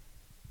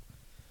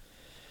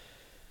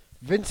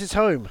 Vince is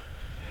home.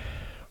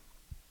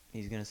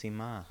 He's gonna see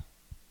Ma.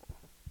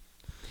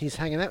 He's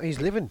hanging out.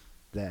 He's living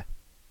there.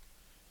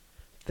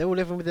 They're all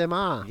living with their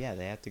ma. Yeah,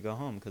 they have to go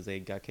home because they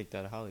got kicked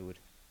out of Hollywood.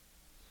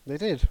 They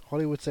did.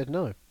 Hollywood said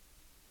no.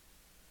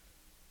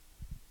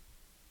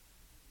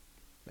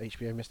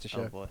 HBO missed the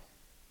Oh show. boy.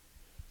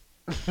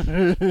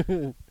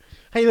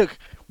 Hey, look,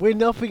 we're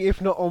nothing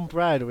if not on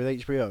brand with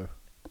HBO.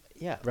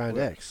 Yeah. Round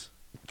we're- X.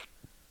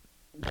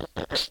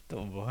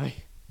 Oh boy.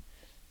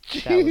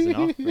 That was an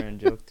off-brand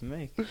joke to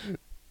make.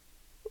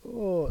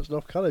 Oh, it's an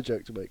off-color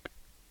joke to make.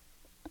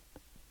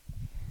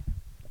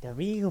 The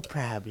real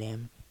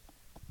problem.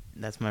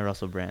 That's my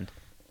Russell Brand.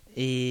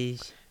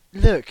 Is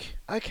Look,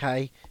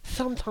 okay,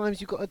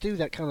 sometimes you've got to do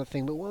that kind of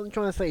thing, but what I'm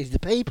trying to say is the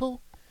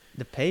people,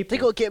 the paper. they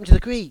got to get him to the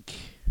Greek.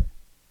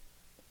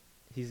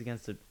 He's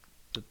against the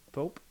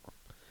Pope.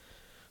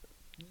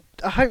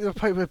 I hope the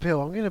Pope will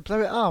bill. I'm going to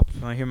blow it up.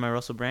 You want to hear my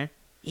Russell Brand?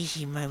 This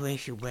is my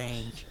Russell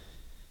Brand.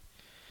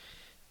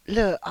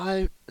 Look,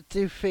 I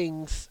do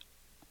things.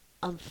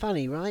 I'm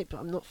funny, right? But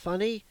I'm not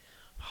funny.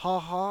 Ha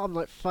ha, I'm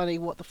like funny,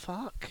 what the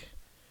fuck?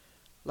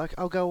 Like,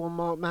 I'll go on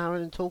Mark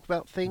Maron and talk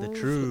about things that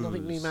nothing really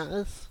truce.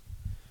 matters.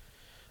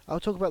 I'll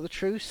talk about the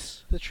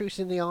truce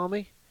in the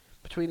army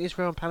between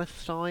Israel and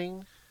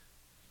Palestine,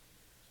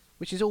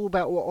 which is all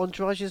about what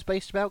Entourage is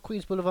based about.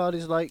 Queens Boulevard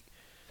is like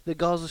the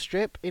Gaza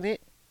Strip in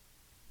it.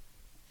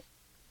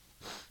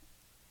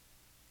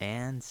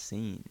 And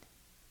scene.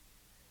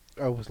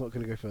 Oh, I was not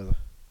going to go further.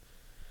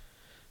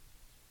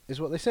 Is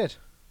what they said.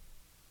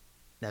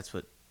 That's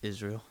what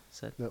Israel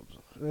said. No,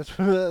 that's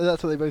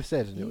what they both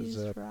said, and it was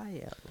Israel.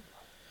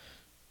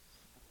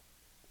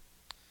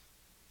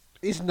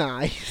 it's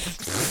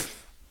nice.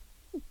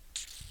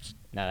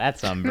 Now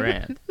that's on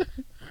brand.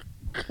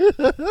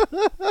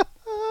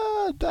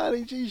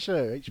 Daddy G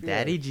Show. HBO.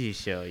 Daddy G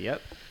Show,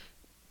 yep.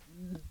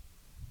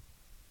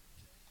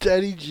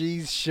 Daddy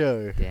G's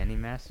show. Danny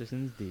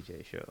Masterson's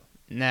DJ show.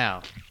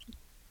 Now,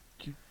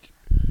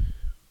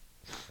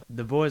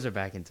 the boys are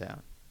back in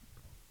town.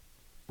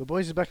 The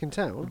boys are back in The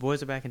town.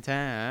 boys are back in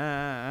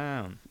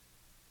town.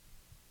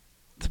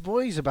 The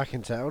boys are back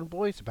in town.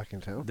 Boys are back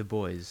in town. The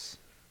boys.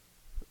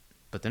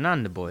 But they're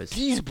not the boys.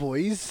 These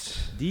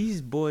boys.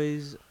 These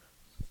boys,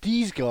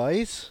 These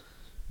guys.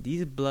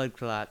 these blood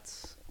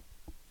clots,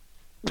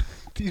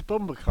 These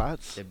bomber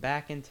clats. they're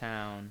back in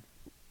town.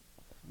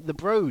 The They're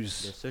bros.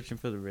 searching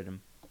for the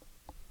rhythm.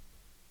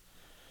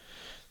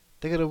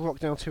 They're going to rock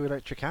down to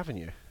Electric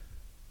Avenue.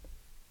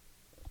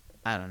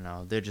 I don't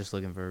know. They're just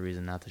looking for a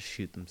reason not to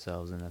shoot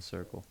themselves in a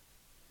circle.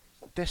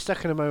 They're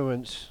stuck in a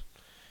moment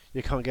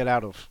you can't get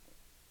out of.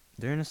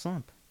 They're in a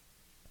slump.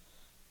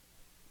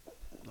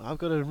 I've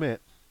got to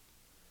admit,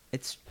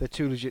 It's they're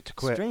too legit to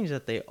quit. strange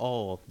that they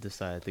all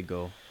decided to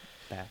go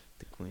back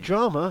to Queens.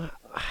 Drama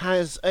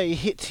has a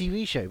hit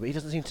TV show, but he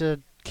doesn't seem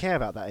to care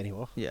about that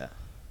anymore. Yeah.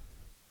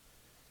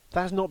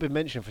 That's not been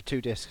mentioned for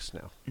 2 discs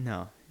now.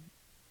 No.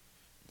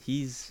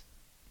 His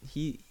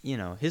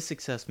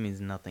success means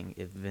nothing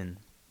if Vin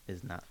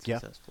is not Yeah.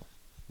 successful.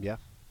 Yeah.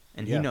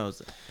 And Yeah. he knows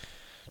it.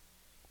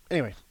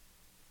 Anyway,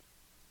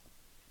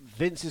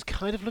 Vince is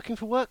kind of looking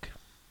for work.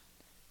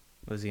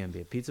 Was he going to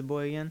be a pizza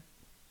boy again?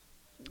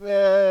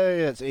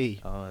 That's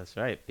E. Oh, that's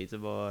right. Pizza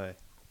boy.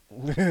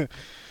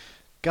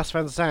 Gus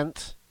Van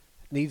Sant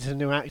needs a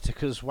new actor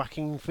because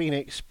Whacking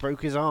Phoenix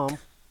broke his arm.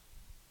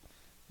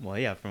 Well,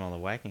 yeah, from all the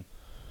whacking.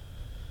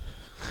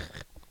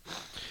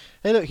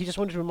 Hey, look, he just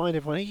wanted to remind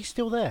everyone he's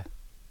still there.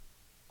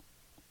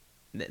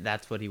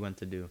 That's what he went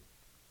to do.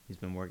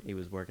 He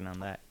was working on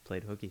that.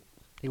 Played hooky.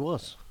 He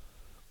was.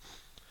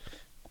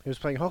 He was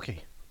playing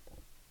hockey.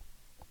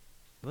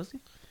 Was he?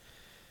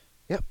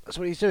 Yep, that's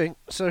what he's doing.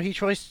 So he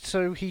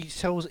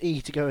tells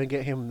E to go and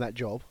get him that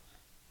job.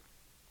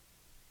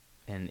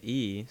 And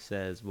E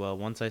says, well,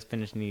 once I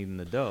finish kneading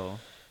the dough,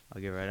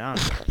 I'll get right on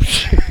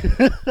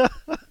it.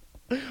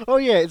 Oh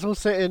yeah, it's all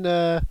set in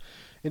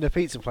a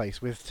pizza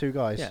place with 2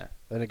 guys Yeah.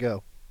 and a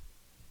girl.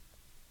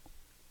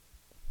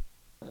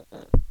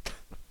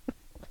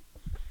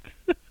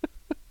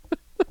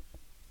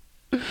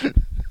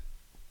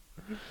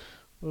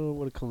 Oh,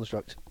 what a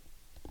construct.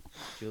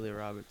 Julia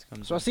Roberts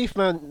comes. So in. Asif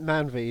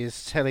Manvi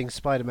is telling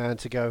Spider-Man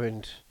to go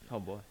and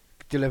Oh boy.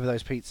 deliver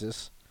those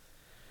pizzas.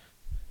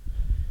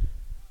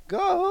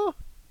 Go!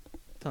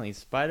 Telling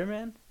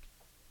Spider-Man.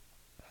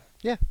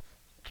 Yeah.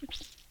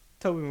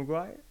 Tobey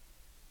Maguire.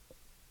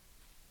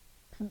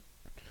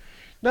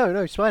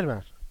 No,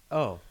 Spider-Man.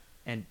 Oh,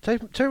 and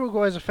Tobey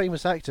Maguire is a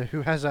famous actor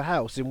who has a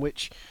house in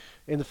which,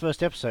 in the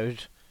first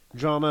episode,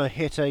 Drama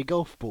hit a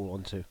golf ball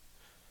onto.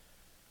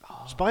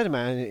 oh,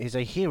 Spider-Man is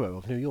a hero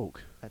of New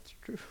York. that's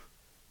true.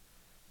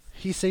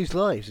 He saves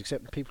lives,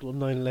 except people on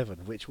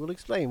 9/11, which we'll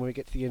explain when we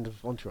get to the end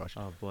of Entourage.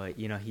 Oh boy,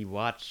 you know he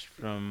watched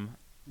from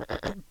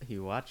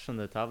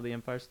the top of the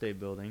Empire State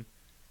Building,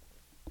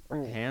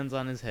 hands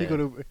on his He head, got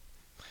a,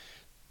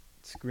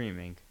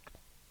 screaming.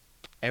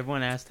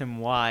 Everyone asked him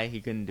why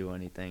he couldn't do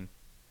anything.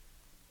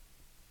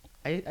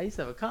 I used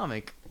to have a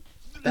comic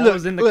that Look,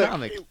 was in the look.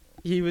 comic.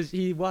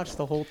 He watched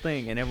the whole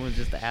thing, and everyone was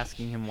just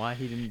asking him why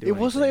he didn't do It anything.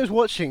 wasn't that he was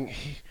watching.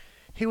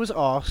 He was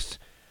asked,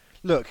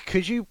 "Look,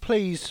 could you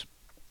please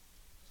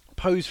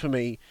pose for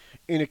me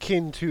in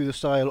akin to the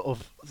style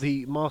of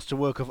the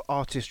masterwork of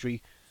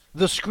artistry,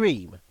 The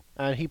Scream?"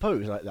 And he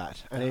posed like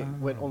that, and it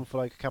went on for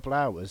like a couple of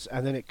hours,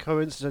 and then it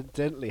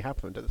coincidentally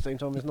happened at the same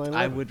time as 9/11.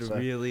 I would so.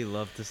 really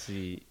love to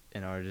see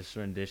an artist's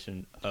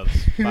rendition of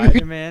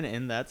Spider-Man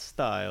in that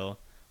style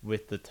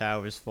with the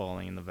towers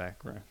falling in the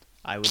background.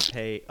 I would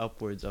pay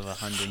upwards of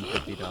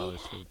 $150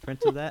 for the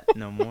print of that,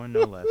 no more,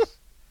 no less.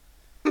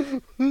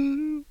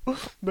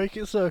 Make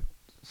it so.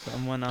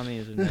 Someone on the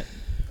internet,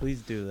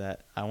 please do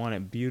that. I want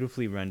it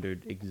beautifully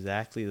rendered,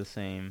 exactly the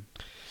same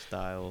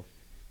style.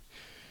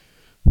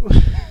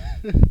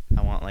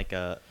 I want like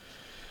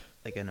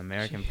an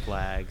American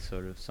flag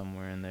sort of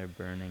somewhere in there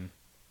burning.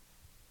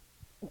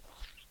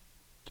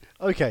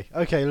 Okay,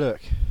 look.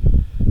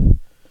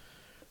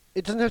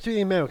 It doesn't have to be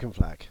the American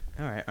flag.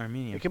 All right,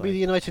 Armenian. It can flag. be the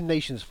United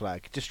Nations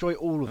flag. Destroy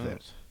all of Oh.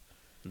 it.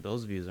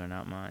 Those views are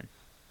not mine.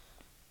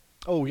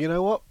 Oh, you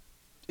know what?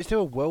 Is there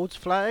a world's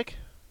flag?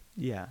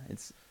 Yeah,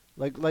 it's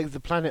Like the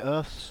planet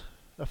Earth?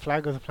 A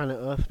flag of the planet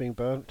Earth being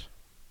burnt?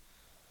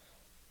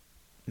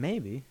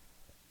 maybe.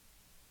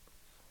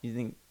 You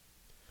think?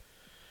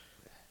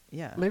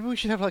 Yeah. Maybe we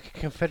should have like a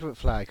Confederate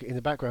flag in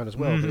the background as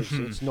well, but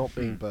it's not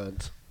being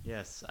burnt.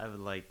 Yes, I would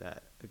like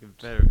that.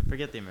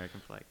 Forget the American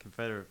flag.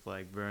 Confederate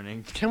flag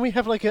burning. Can we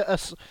have like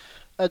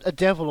a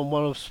devil on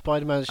one of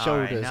Spider-Man's All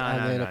right, shoulders no, and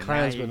no, then no, a now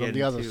Klansman you're on the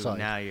getting other too- side?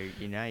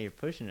 Now you're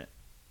pushing it.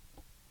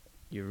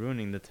 You're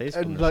ruining the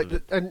tastefulness And like of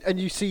it. and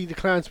you see the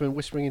Klansman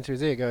whispering into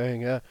his ear,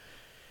 going,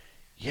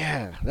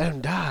 "Yeah, let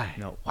him die.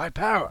 No. White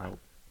power."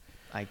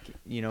 No.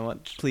 You know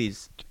what?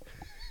 Please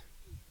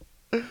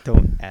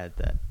don't add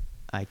that.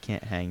 I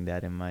can't hang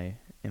that in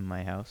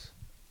my house.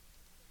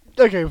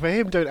 Okay, for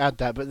him, don't add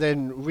that, but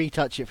then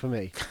retouch it for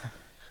me.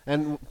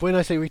 And when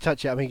I say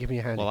retouch it, I mean give me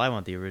a hand. Well, I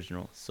want the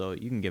original, so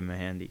you can give him a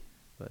handy.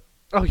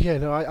 Oh yeah,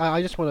 no,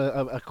 I just want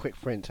a quick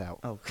print out.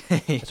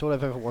 Okay. That's all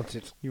I've ever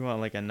wanted. You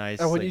want like a nice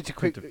I want like, you to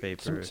printer quick-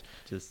 paper. some-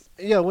 Just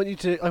Yeah, I want you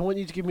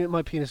to give me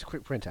my penis a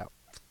quick print out.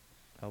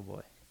 oh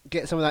boy.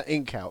 Get some of that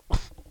ink out.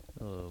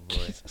 Oh boy.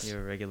 Jesus.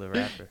 You're a regular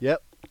rapper.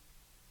 Yep.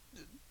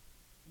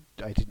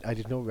 I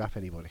did not rap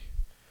anybody.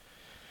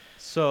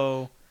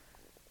 So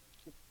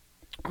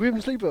Grim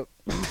Sleeper.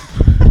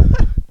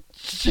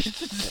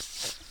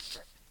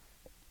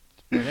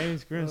 my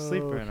name's Grim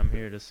Sleeper, and I'm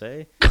here to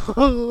say it's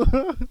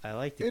I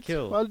like to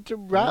kill. fun to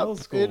rap old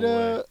school in a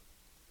way.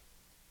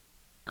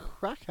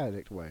 crack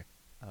addict way.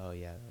 Oh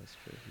yeah, that was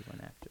true. He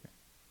went after.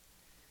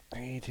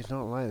 He did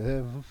not like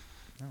them.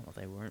 No, well,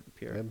 they weren't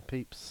pure. Them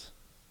peeps.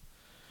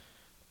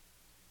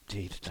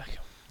 He did like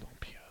 'em, not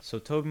pure. So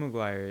Tobey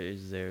Maguire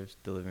is there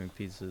delivering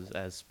pizzas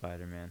as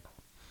Spider-Man,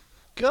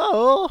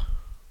 Go!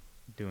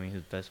 doing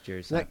his best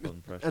Jerry That- Seinfeld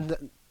impression. And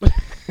that,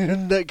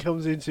 and that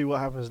comes into what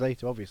happens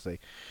later, obviously.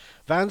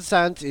 Van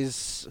Sant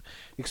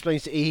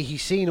explains to E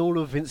he's seen all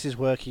of Vince's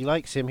work, he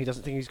likes him, he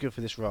doesn't think he's good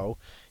for this role.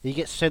 He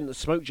gets sent the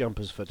smoke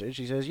jumpers footage,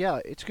 he says,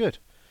 yeah, it's good.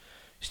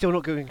 Still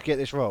not going to get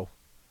this role.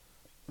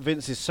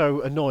 Vince is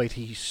so annoyed,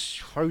 he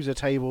throws a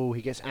table,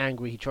 he gets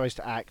angry, he tries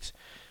to act,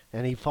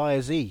 and he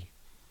fires E.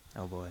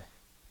 Oh boy.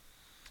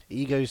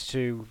 E goes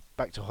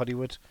back to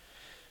Hollywood,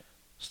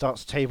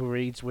 starts table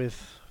reads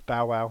with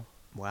Bow Wow.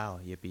 Wow,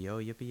 yippee yo,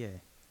 yippee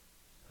yay.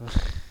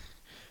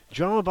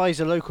 Drama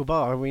buys a local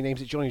bar and renames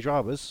it Johnny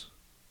Dramas.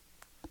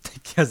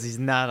 Because he's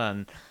not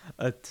on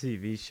a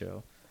TV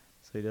show,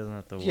 so he doesn't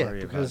have to worry Yeah, about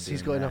because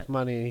he's got doing enough that.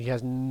 money and he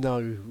has no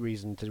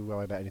reason to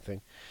worry about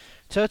anything.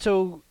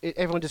 Turtle,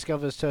 everyone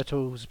discovers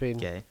Turtle's been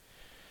Okay.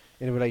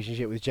 in a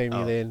relationship with Jamie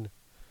Oh. Lynn.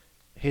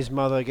 His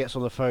mother gets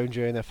on the phone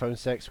during their phone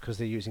sex because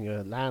they're using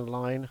a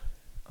landline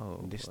Oh.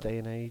 in this boy. day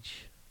and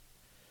age.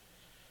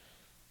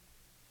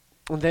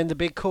 And then the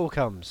big call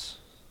comes.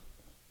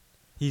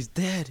 He's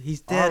dead.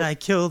 He's dead. Oh, I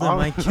killed him. oh.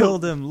 I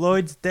killed him.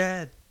 Lloyd's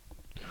dead.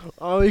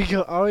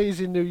 He's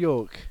in New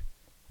York.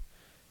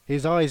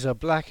 His eyes are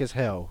black as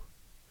hell.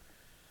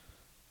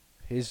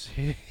 His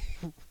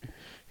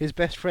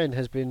best friend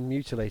has been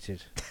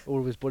mutilated. All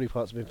of his body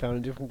parts have been found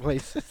in different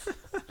places.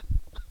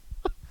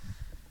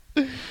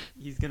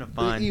 He's gonna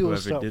find E will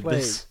whoever stop did playing.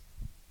 this.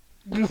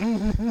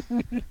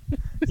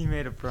 He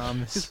made a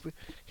promise.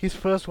 His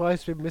first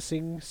wife's been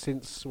missing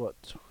since,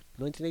 what,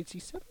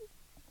 1987?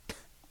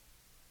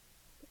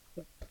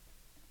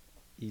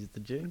 He's the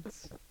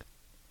Jinx.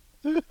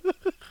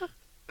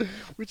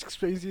 Which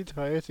explains the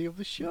entirety of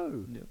the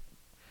show. Yep.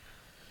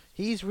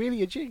 He's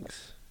really a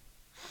jinx.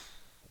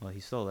 Well, he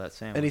stole that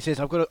sandwich. And he says,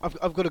 I've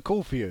got a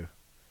call for you.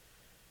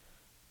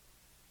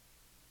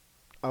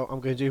 Oh, I'm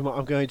going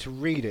to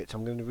read it.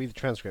 I'm going to read the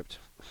transcript.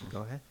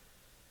 Go ahead.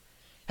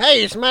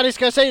 Hey, it's Marty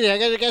Scorsese. I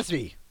got a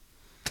Gatsby.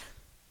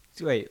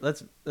 Wait,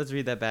 let's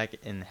read that back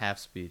in half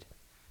speed.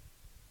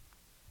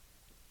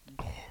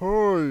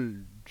 Hey,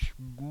 it's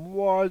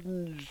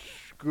Martin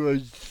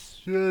Scorsese.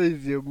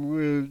 I'm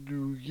going to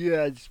do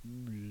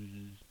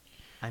Gatsby.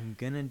 I'm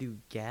gonna do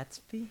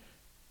Gatsby?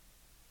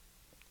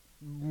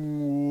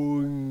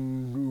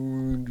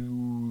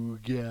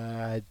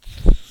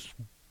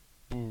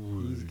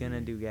 He's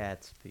gonna do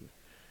Gatsby.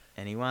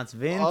 And he wants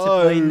Vin to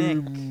play Nick.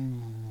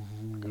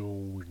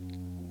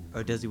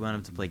 Or does he want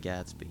him to play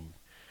Gatsby?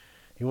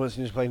 He wants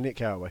him to play Nick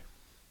Carraway.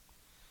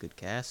 Good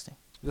casting.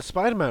 The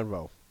Spider-Man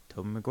role.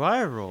 Tobey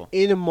Maguire role.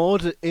 In a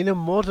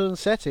modern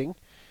setting.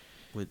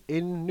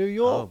 In New Oh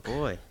York.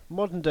 boy.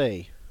 Modern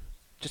day.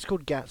 Just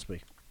called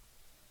Gatsby.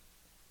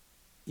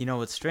 You know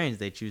what's strange?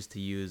 They choose to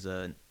use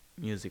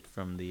music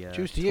from the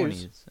Choose to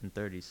 20s use? and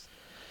 30s.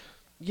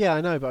 Yeah,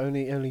 I know, but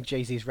only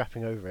Jay-Z's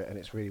rapping over it, and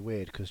it's really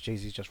weird, because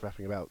Jay-Z's just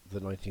rapping about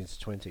the 19s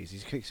to 20s. He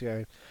keeps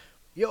going,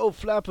 yo,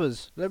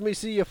 flappers, let me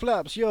see your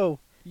flaps, yo,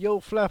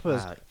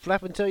 flappers, Wow.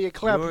 flap until you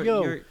clap,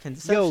 Your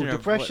conception of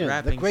depression,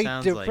 what the rapping Great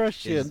sounds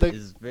Depression, like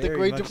is the very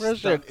Great much Depression,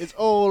 stuck. it's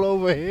all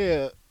over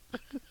here.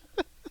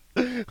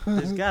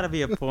 There's got to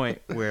be a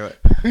point where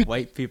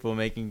white people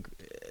making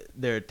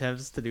their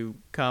attempts to do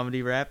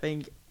comedy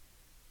rapping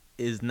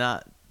is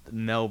not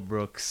Mel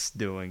Brooks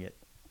doing it.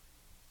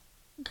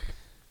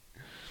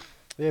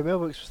 Yeah, Mel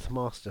Brooks was the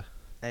master.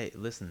 Hey,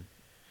 listen.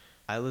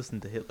 I listen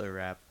to Hitler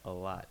rap a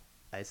lot.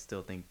 I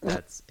still think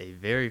that's a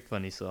very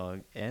funny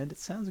song, and it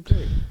sounds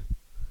great.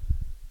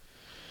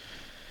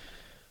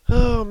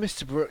 Oh,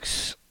 Mr.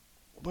 Brooks,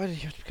 why did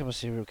you have to become a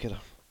serial killer?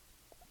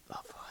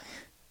 Oh,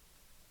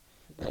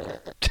 boy.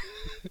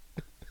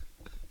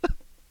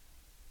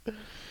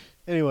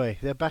 Anyway,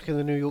 they're back in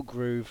the New York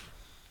groove.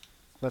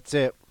 That's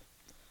it.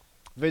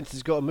 Vince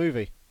has got a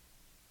movie.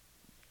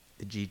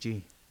 The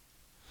GG.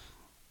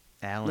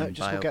 Allen No,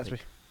 just called biopic. Gatsby.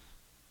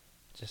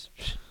 Just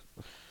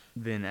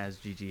Vin as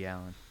GG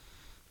Allen.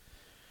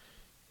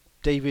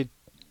 David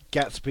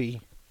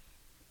Gatsby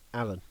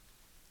Allen.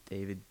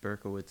 David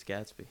Berkowitz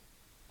Gatsby.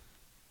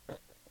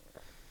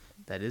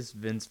 That is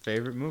Vin's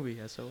favorite movie,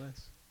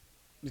 SOS.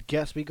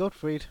 Gatsby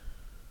Gottfried.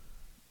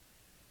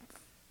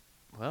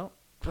 Well,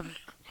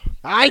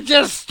 I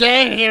just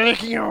stand here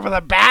looking over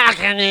the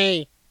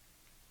balcony.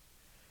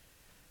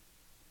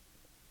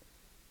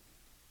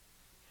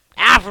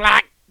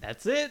 Affleck.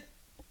 that's it.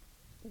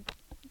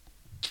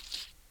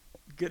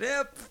 Good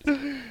up.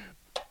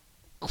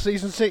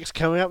 Season 6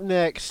 coming up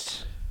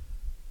next.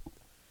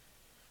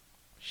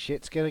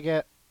 Shit's gonna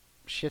get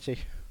shitty.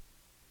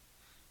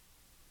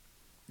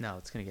 No,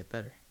 it's going to get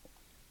better.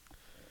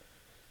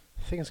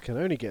 Things can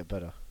only get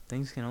better.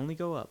 Things can only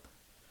go up.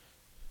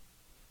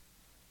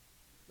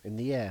 In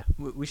the air.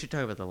 We should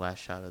talk about the last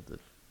shot of the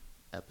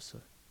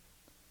episode.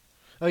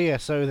 Oh yeah,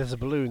 so there's a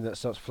balloon that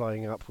starts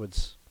flying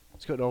upwards.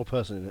 It's got an old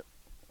person in it.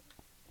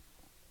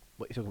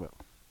 What are you talking about?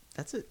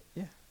 That's it,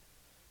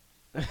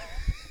 yeah.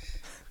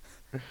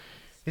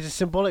 It's a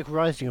symbolic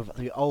rising of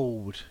the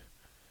old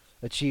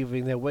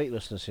achieving their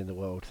weightlessness in the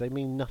world. They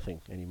mean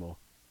nothing anymore.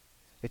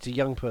 It's a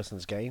young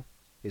person's game,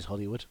 is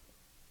Hollywood.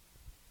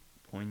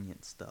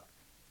 Poignant stuff.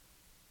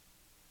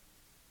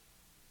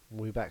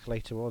 We'll be back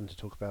later on to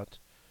talk about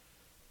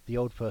the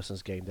old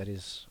person's game, that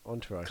is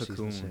Entourage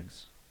Cocoon. Season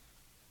 6.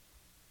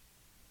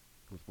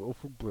 With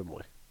Wilford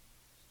Brimley.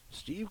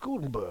 Steve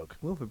Guldenberg.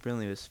 Wilford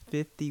Brimley was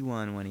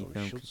 51 when he Oh,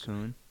 filmed Schultz.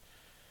 Cocoon.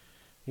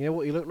 You know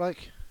what he looked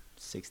like?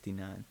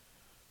 69.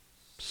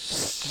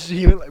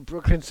 He looked like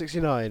Brooklyn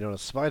 69 on a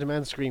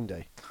Spider-Man Scream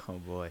Day. Oh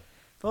boy.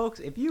 Folks,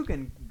 if you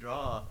can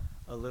draw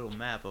a little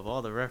map of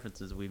all the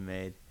references we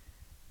made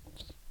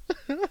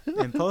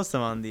and post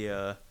them on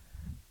the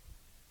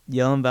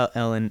Yelling About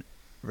Ellen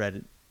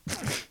Reddit.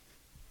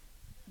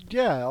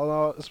 Yeah, on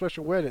our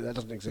special Reddit that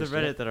doesn't The exist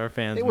Reddit yet. that our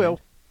fans It made. will.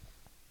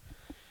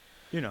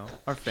 You know,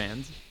 our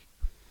fans.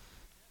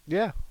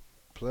 Yeah.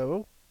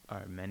 Plural.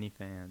 Our many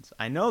fans.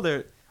 I know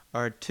there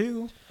are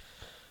 2.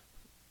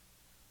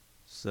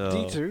 So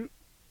D2.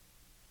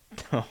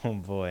 Oh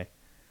boy.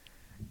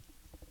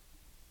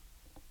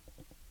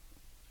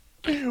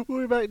 We'll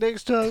be back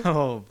next time.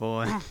 Oh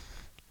boy.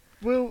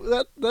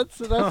 Well, that's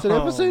an Oh,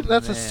 episode.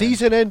 That's a man.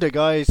 season ender,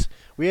 guys.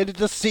 We ended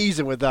the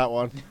season with that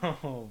one.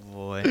 Oh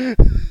boy.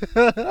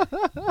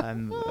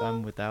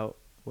 I'm without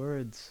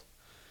words.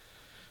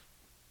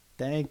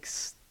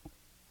 Thanks.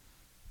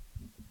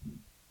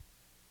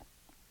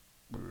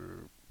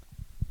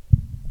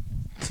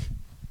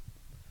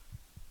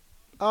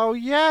 Oh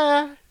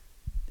yeah.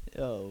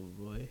 Oh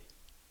boy.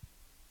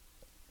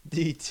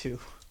 D2.